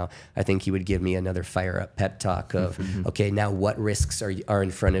right now, I think he would give me another fire up pep talk of, okay, now what risks are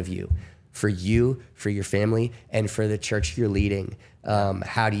in front of you? For you, for your family, and for the church you're leading.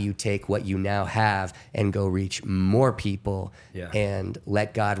 How do you take what you now have and go reach more people and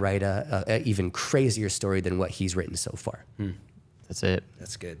let God write a even crazier story than what he's written so far? That's it.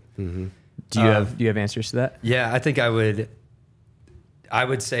 That's good. Do you have answers to that? Yeah, I think I would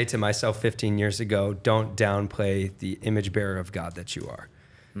say to myself 15 years ago, don't downplay the image bearer of God that you are.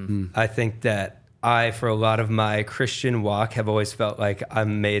 I think that for a lot of my Christian walk, have always felt like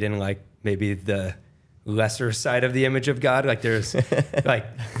I'm made in like maybe the lesser side of the image of God. Like there's like,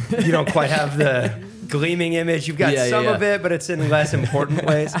 you don't quite have the gleaming image. You've got some of it, but it's in less important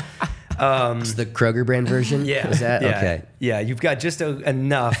ways. It's the Kroger brand version? Yeah. Is that? Yeah. Okay. Yeah, you've got just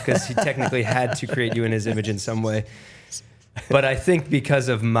enough, because he technically had to create you in his image in some way. But I think because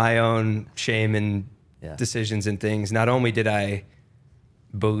of my own shame and decisions and things, not only did I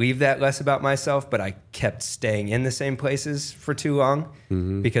believe that less about myself, but I kept staying in the same places for too long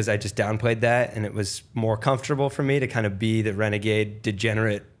because I just downplayed that, and it was more comfortable for me to kind of be the renegade,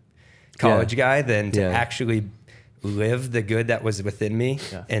 degenerate college guy than to actually live the good that was within me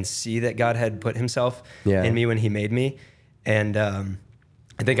and see that God had put himself in me when he made me. And I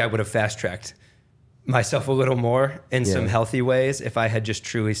think I would have fast-tracked myself a little more in some healthy ways if I had just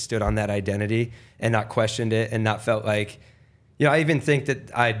truly stood on that identity and not questioned it and not felt like, You know, I even think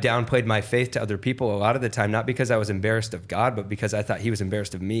that I downplayed my faith to other people a lot of the time, not because I was embarrassed of God, but because I thought he was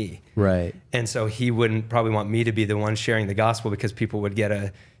embarrassed of me. Right. And so he wouldn't probably want me to be the one sharing the gospel because people would get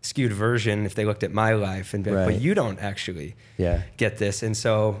a skewed version if they looked at my life and be like, Right. but you don't actually Yeah. get this. And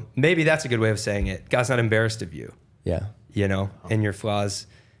so maybe that's a good way of saying it. God's not embarrassed of you, Yeah. you know, and your flaws.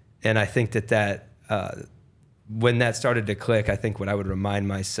 And I think that when that started to click, I think what I would remind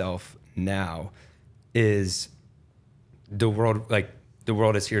myself now is the world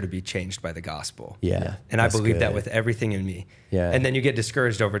is here to be changed by the gospel. Yeah. And I That's believe that good. with everything in me. Yeah. And then you get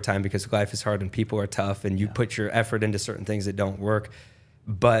discouraged over time because life is hard and people are tough and you put your effort into certain things that don't work.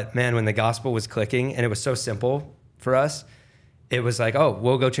 But man, when the gospel was clicking and it was so simple for us, it was like, oh,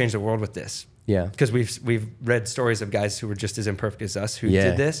 we'll go change the world with this. Yeah. Because we've read stories of guys who were just as imperfect as us who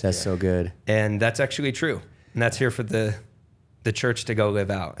Yeah. did this. That's so good. And that's actually true. And that's here for the church to go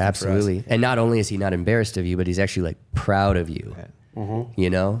live out. for us. Absolutely. And not only is he not embarrassed of you, but he's actually like proud of you. You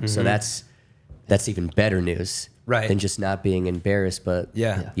know? So that's even better news. Right. Than just not being embarrassed, but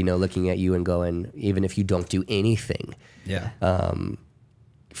Yeah. you know, looking at you and going, even if you don't do anything Yeah.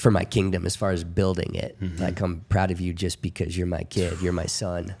 for my kingdom as far as building it, like I'm proud of you just because you're my kid, you're my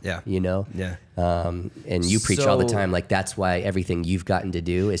son. Yeah. You know? Yeah. And you preach all the So- time, like that's why everything you've gotten to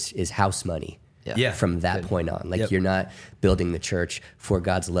do is house money. Yeah. From that point on, like Yep. you're not building the church for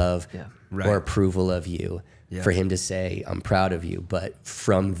God's love Right. or approval of you, Yeah. for him to say, I'm proud of you. But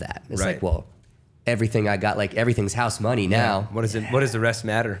from that, it's Right. like, well, everything I got, like everything's house money now. What does the rest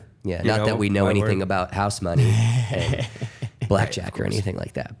matter? Yeah. You Not that we know my anything word? about house money and blackjack or anything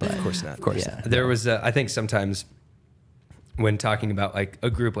like that. But Of course not. Of course not. There was, I think sometimes when talking about like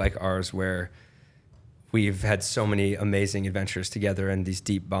a group like ours where we've had so many amazing adventures together and these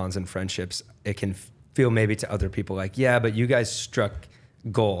deep bonds and friendships, it can feel maybe to other people like, yeah, but you guys struck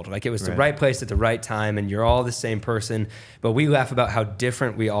gold. Like it was the right place at the right time and you're all the same person. But we laugh about how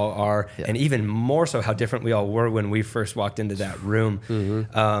different we all are and even more so how different we all were when we first walked into that room.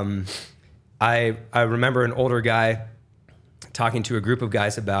 I remember an older guy talking to a group of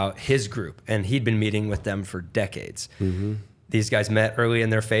guys about his group, and he'd been meeting with them for decades. These guys met early in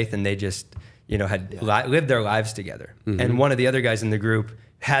their faith, and they just, you know, had lived their lives together. And one of the other guys in the group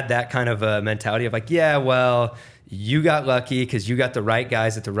had that kind of a mentality of like, yeah, well, you got lucky because you got the right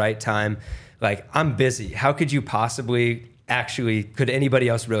guys at the right time. Like, I'm busy. How could you possibly actually, could anybody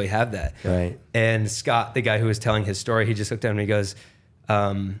else really have that? Right. And Scott, the guy who was telling his story, he just looked at him and he goes,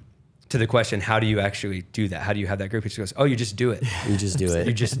 to the question, how do you actually do that? How do you have that group? He just goes, oh, you just do it. You just do it.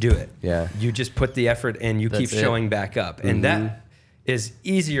 You just do it. Yeah. You just put the effort in, you keep That's it. showing back up. And that is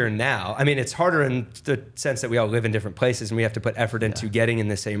easier now. I mean, it's harder in the sense that we all live in different places and we have to put effort into getting in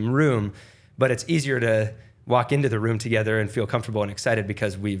the same room, but it's easier to walk into the room together and feel comfortable and excited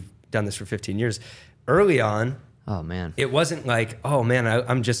because we've done this for 15 years. Early on, Oh man. it wasn't like, oh man,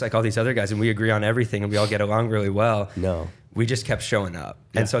 I'm just like all these other guys and we agree on everything and we all get along really well. No. We just kept showing up.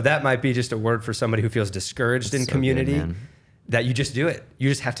 And so that might be just a word for somebody who feels discouraged in so good, community, man. that you just do it. You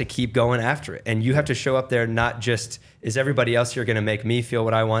just have to keep going after it. And you have to show up there, not just, is everybody else here going to make me feel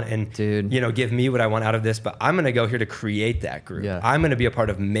what I want and, Dude. you know, give me what I want out of this, but I'm going to go here to create that group. Yeah. I'm going to be a part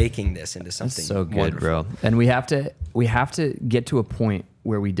of making this into something So good, wonderful. bro. And we have to get to a point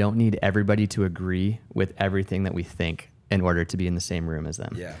where we don't need everybody to agree with everything that we think in order to be in the same room as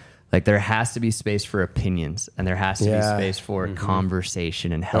them. Yeah. Like there has to be space for opinions and there has to be space for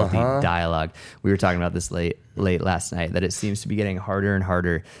conversation and healthy dialogue. We were talking about this late last night, that it seems to be getting harder and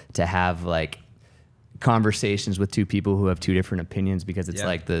harder to have like conversations with two people who have two different opinions because it's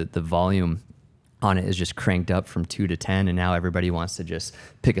like the volume on it is just cranked up from 2 to 10 and now everybody wants to just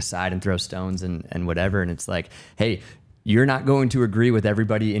pick a side and throw stones and whatever. And it's like, hey, you're not going to agree with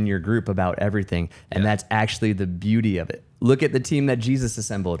everybody in your group about everything. And that's actually the beauty of it. Look at the team that Jesus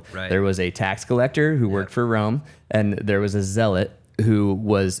assembled. Right. There was a tax collector who worked for Rome, and there was a zealot who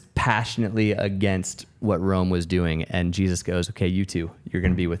was passionately against what Rome was doing. And Jesus goes, okay, you two, you're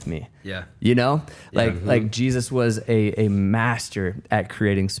going to be with me. Yeah. You know, like Jesus was a master at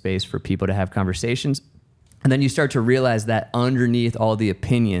creating space for people to have conversations. And then you start to realize that underneath all the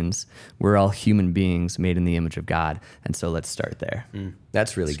opinions, we're all human beings made in the image of God. And so let's start there.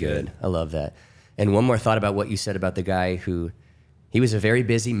 That's really good. I love that. And one more thought about what you said about the guy who, he was a very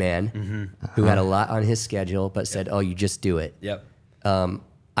busy man who had a lot on his schedule, but said, oh, you just do it. Yep.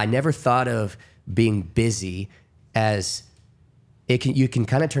 I never thought of being busy as you can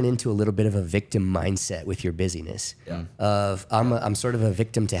kind of turn into a little bit of a victim mindset with your busyness. Yeah. Of I'm sort of a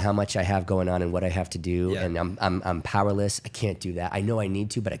victim to how much I have going on and what I have to do, Yeah. and I'm powerless. I can't do that. I know I need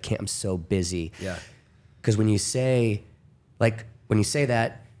to, but I can't. I'm so busy. Yeah. Because when you say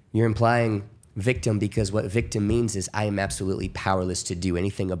that, you're implying victim, because what victim means is I am absolutely powerless to do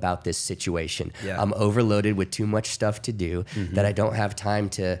anything about this situation. Yeah. I'm overloaded with too much stuff to do that I don't have time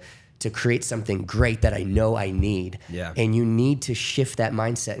to create something great that I know I need. Yeah. And you need to shift that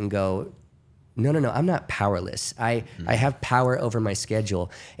mindset and go, no, I'm not powerless. I have power over my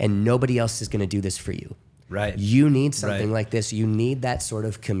schedule, and nobody else is going to do this for you. Right. You need something Right. like this. You need that sort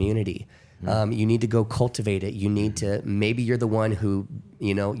of community. You need to go cultivate it. You need to, maybe you're the one who,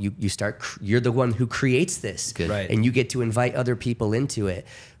 you're the one who creates this. Good. Right. And you get to invite other people into it.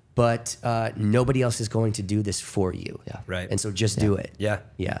 But nobody else is going to do this for you. Yeah. Right. And so just do it. Yeah.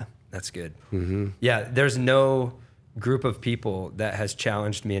 Yeah. That's good. Yeah, there's no group of people that has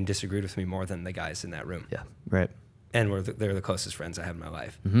challenged me and disagreed with me more than the guys in that room. Yeah. Right. And they're the closest friends I have in my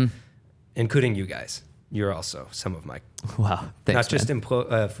life, including you guys. You're also some of my, Wow. Thanks, not just man.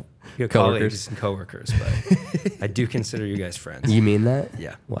 your colleagues and coworkers, but I do consider you guys friends. You mean that?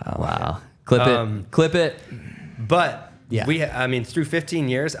 Yeah. Wow. Wow. Clip it. Clip it. But Yeah. through 15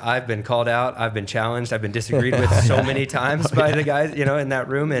 years, I've been called out, I've been challenged, I've been disagreed with so many times by the guys, in that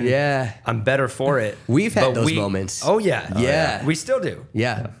room, and Yeah. I'm better for it. We've had But those moments. Oh yeah. Yeah. We still do.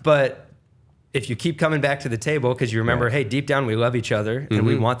 Yeah. But if you keep coming back to the table, because you remember, hey, deep down we love each other and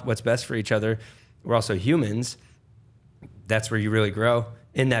we want what's best for each other. We're also humans. That's where you really grow,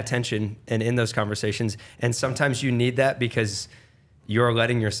 in that tension and in those conversations. And sometimes you need that because you're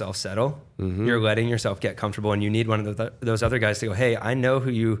letting yourself settle. You're letting yourself get comfortable, and you need one of those other guys to go, hey, I know who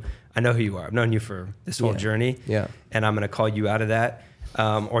you are. I've known you for this whole journey. Yeah. And I'm going to call you out of that.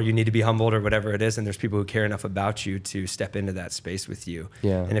 Or you need to be humbled, or whatever it is. And there's people who care enough about you to step into that space with you.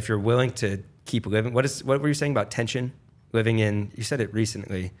 Yeah. And if you're willing to keep living, what were you saying about tension? Living in, you said it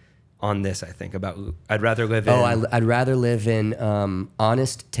recently on this, I think, about I'd rather live in. I'd rather live in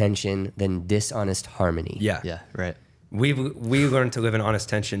honest tension than dishonest harmony. Yeah. Yeah. Right. We learned to live in honest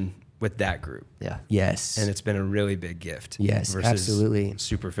tension with that group. Yeah. Yes. And it's been a really big gift. Yes, versus absolutely.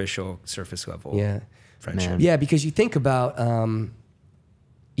 superficial, surface level friendship. Man. Yeah, because you think about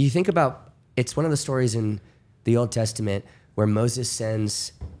it's one of the stories in the Old Testament where Moses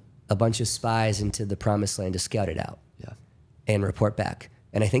sends a bunch of spies into the promised land to scout it out Yeah. and report back.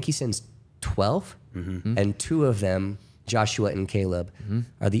 And I think he sends 12, and 2 of them, Joshua and Caleb,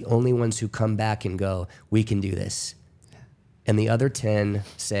 are the only ones who come back and go, we can do this. And the other 10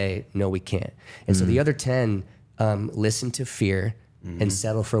 say, no, we can't. And so the other 10 listen to fear and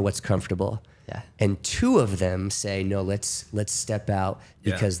settle for what's comfortable. Yeah. And 2 of them say, no, let's step out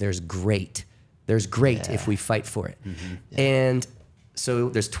because there's great if we fight for it. And so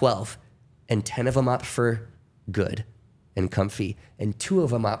there's 12, and 10 of them opt for good and comfy, and 2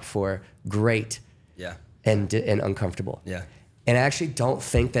 of them opt for great Yeah. and uncomfortable. Yeah. And I actually don't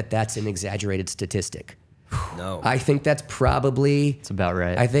think that that's an exaggerated statistic. No. I think that's probably, It's about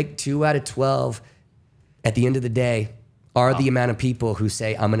right. I think 2 out of 12 at the end of the day are the amount of people who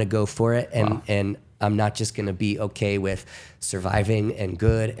say, I'm going to go for it. And I'm not just going to be okay with surviving and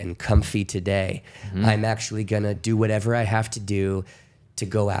good and comfy today. I'm actually going to do whatever I have to do to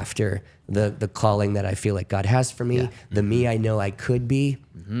go after the calling that I feel like God has for me, the me I know I could be.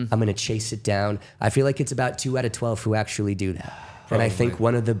 I'm going to chase it down. I feel like it's about 2 out of 12 who actually do that. And I think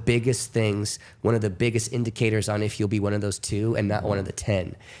one of the biggest things, one of the biggest indicators on if you'll be one of those 2 and not one of the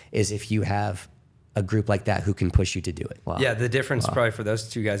 10 is if you have a group like that who can push you to do it. Wow. Yeah, the difference probably for those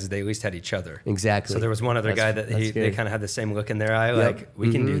 2 guys is they at least had each other. Exactly. So there was one other guy that they good. kind of had the same look in their eye, like,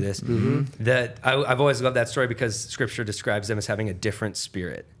 we can do this. That I've always loved that story because Scripture describes them as having a different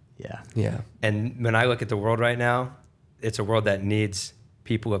spirit. Yeah. Yeah. And when I look at the world right now, it's a world that needs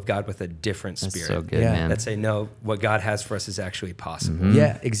people of God with a different That's spirit. so good, Yeah. man. That say, no, what God has for us is actually possible.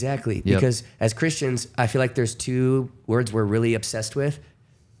 Yeah, exactly. Yep. Because as Christians, I feel like there's 2 words we're really obsessed with: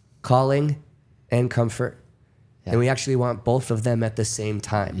 calling and comfort. Yeah. And we actually want both of them at the same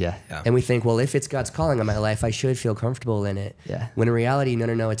time. Yeah. Yeah. And we think, well, if it's God's calling on my life, I should feel comfortable in it. Yeah. When in reality,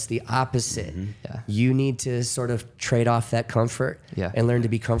 no, it's the opposite. Yeah. You need to sort of trade off that comfort and learn to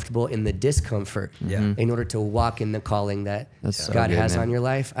be comfortable in the discomfort in order to walk in the calling that That's so God good, has man. on your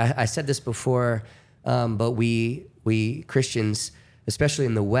life. I said this before, but we Christians, especially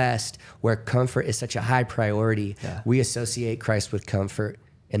in the West, where comfort is such a high priority, we associate Christ with comfort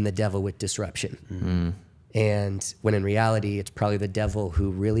and the devil with disruption. And when in reality, it's probably the devil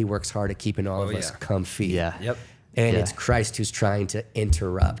who really works hard at keeping all of us comfy. Yeah. Yep. And Yeah. it's Christ who's trying to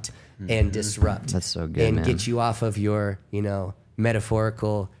interrupt and disrupt. That's so good, and man. get you off of your,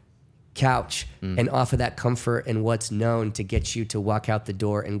 metaphorical couch and off of that comfort and what's known to get you to walk out the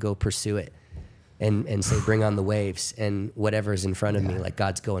door and go pursue it. And say, bring on the waves and whatever's in front of me, like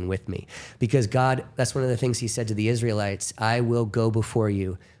God's going with me. Because God, that's one of the things he said to the Israelites, I will go before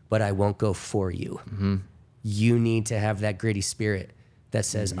you, but I won't go for you. You need to have that gritty spirit that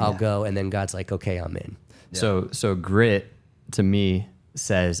says, I'll go. And then God's like, okay, I'm in. So grit to me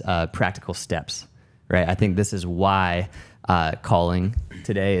says practical steps, right? I think this is why calling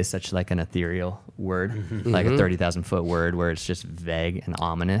today is such like an ethereal word, like a 30,000 foot word where it's just vague and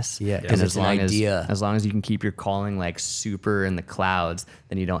ominous. Yeah, And because it's an idea. As long as you can keep your calling like super in the clouds,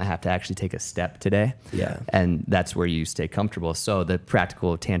 then you don't have to actually take a step today. Yeah. And that's where you stay comfortable. So the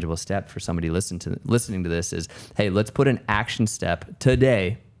practical, tangible step for somebody listening to this is, hey, let's put an action step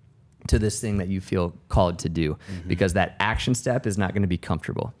today to this thing that you feel called to do, because that action step is not going to be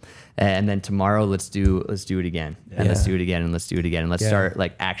comfortable. And then tomorrow, let's do it again, and let's do it again, and let's do it again, and let's start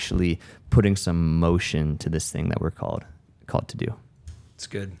like actually putting some motion to this thing that we're called to do. It's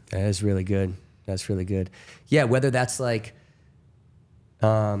good. That is really good. That's really good. Yeah, whether that's like,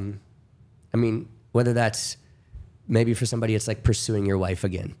 whether that's maybe for somebody, it's like pursuing your wife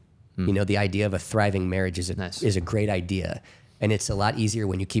again. You know, the idea of a thriving marriage is a great idea. And it's a lot easier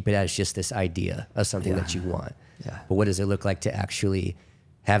when you keep it as just this idea of something that you want. Yeah. But what does it look like to actually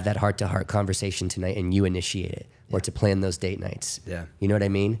have that heart-to-heart conversation tonight and you initiate it, or to plan those date nights? Yeah. You know what I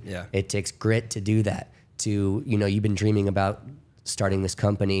mean? Yeah. It takes grit to do that. To, you know, you've been dreaming about starting this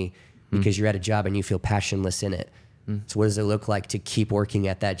company because you're at a job and you feel passionless in it. So what does it look like to keep working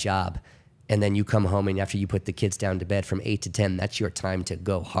at that job? And then you come home, and after you put the kids down to bed from 8 to 10, that's your time to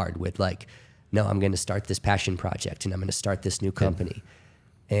go hard with like, no, I'm going to start this passion project, and I'm going to start this new company.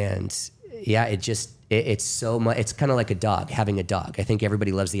 And yeah, it's so much. It's kind of like a dog, having a dog. I think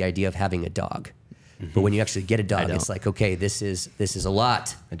everybody loves the idea of having a dog. But when you actually get a dog, it's like, okay, this is a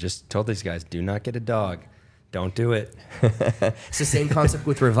lot. I just told these guys, do not get a dog. Don't do it. It's the same concept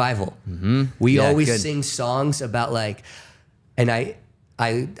with revival. We always sing songs about like, and I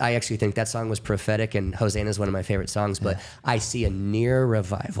actually think that song was prophetic, and Hosanna is one of my favorite songs, but I see a near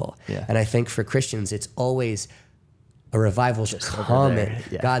revival. Yeah. And I think for Christians, it's always a revival's coming.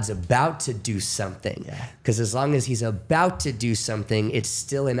 Yeah. God's about to do something. Because as long as he's about to do something, it's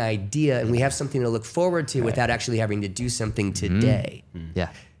still an idea, and we have something to look forward to without actually having to do something today. Yeah.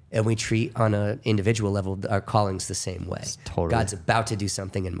 And we treat on an individual level our callings the same way. Totally. God's about to do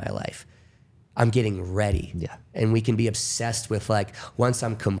something in my life. I'm getting ready. Yeah. And we can be obsessed with like, once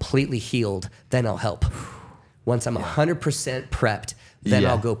I'm completely healed, then I'll help. Once I'm 100% prepped, then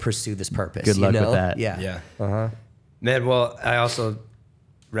I'll go pursue this purpose. Good luck you know? with that. Yeah. Man, well, I also,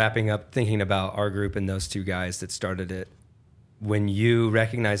 wrapping up, thinking about our group and those two guys that started it, when you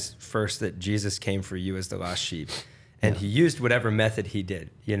recognize first that Jesus came for you as the lost sheep, and he used whatever method he did,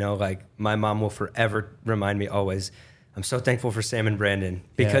 you know, like my mom will forever remind me always, I'm so thankful for Sam and Brandon,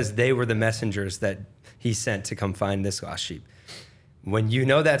 because they were the messengers that he sent to come find this lost sheep. When you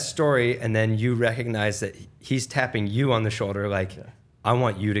know that story, and then you recognize that he's tapping you on the shoulder, like, I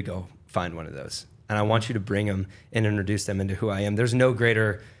want you to go find one of those. And I want you to bring them and introduce them into who I am. There's no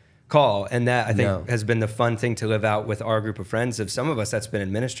greater call. And that, I think, has been the fun thing to live out with our group of friends. Of some of us, that's been in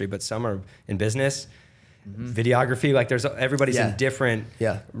ministry, but some are in business, videography. Like, everybody's in different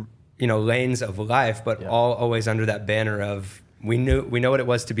lanes of life, but all always under that banner of we know what it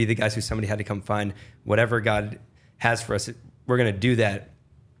was to be the guys who somebody had to come find. Whatever God has for us, we're going to do that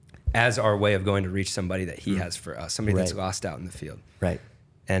as our way of going to reach somebody that he has for us, somebody that's lost out in the field. Right.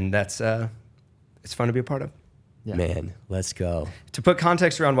 And that's it's fun to be a part of. Yeah. Man, let's go. To put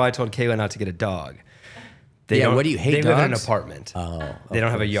context around why I told Kayla not to get a dog. What do you hate? They live in an dogs? apartment. Oh, They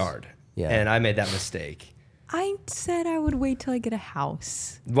don't have a yard. Yeah. And I made that mistake. I said I would wait till I get a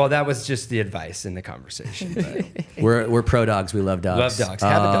house. Well, that was just the advice in the conversation. But We're pro dogs. We love dogs. love dogs.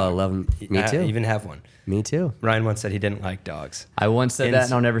 Have a dog. Love them. Me I too. even have one. Me too. Ryan once said he didn't like dogs. I once said that,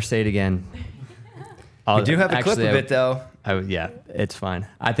 and I'll never say it again. We do have a clip of it, though. It's fine.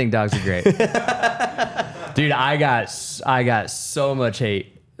 I think dogs are great. Dude, I got so much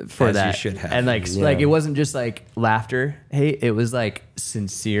hate for As you that. should have. And like it wasn't just like laughter hate. It was like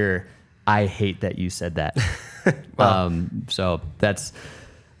sincere. I hate that you said that. So that's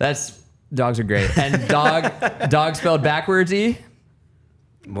dogs are great. And dog spelled backwards E.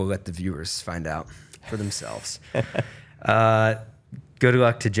 We'll let the viewers find out for themselves. Good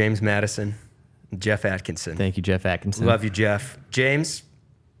luck to James Madison, Jeff Atkinson. Thank you, Jeff Atkinson. Love you, Jeff. James,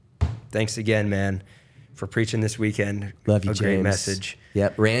 thanks again, man, for preaching this weekend. Love you, a James. great message.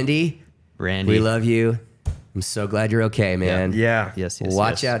 Yep. Randy, we love you. I'm so glad you're okay, man. Yeah. Yes.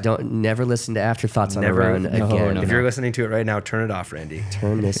 Watch out. Don't never listen to Afterthoughts on the run again. If you're listening to it right now, turn it off, Randy.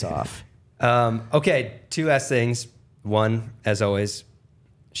 Turn this off. Okay, two last things. One, as always,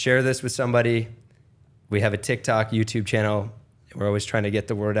 share this with somebody. We have a TikTok, YouTube channel. We're always trying to get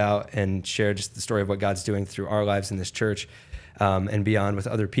the word out and share just the story of what God's doing through our lives in this church. and beyond with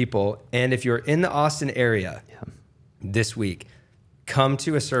other people. And if you're in the Austin area this week, come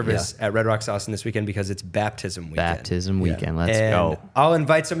to a service at Red Rocks Austin this weekend because it's baptism weekend. Baptism weekend. Let's And go. I'll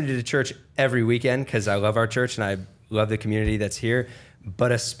invite somebody to church every weekend because I love our church and I love the community that's here,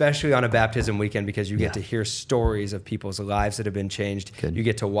 but especially on a baptism weekend because you get to hear stories of people's lives that have been changed. Good. You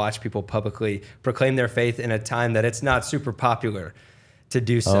get to watch people publicly proclaim their faith in a time that it's not super popular to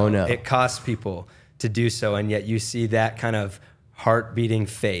do so. Oh, no. It costs people to do so, and yet you see that kind of heart-beating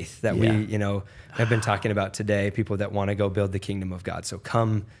faith that we, have been talking about today, people that want to go build the kingdom of God. So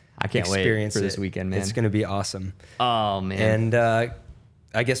come I can't wait experience for this it. weekend, man. It's going to be awesome. Oh, man. And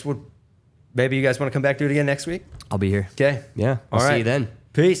I guess maybe you guys want to come back do it again next week? I'll be here. Okay. Yeah. All I'll right. see you then.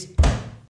 Peace.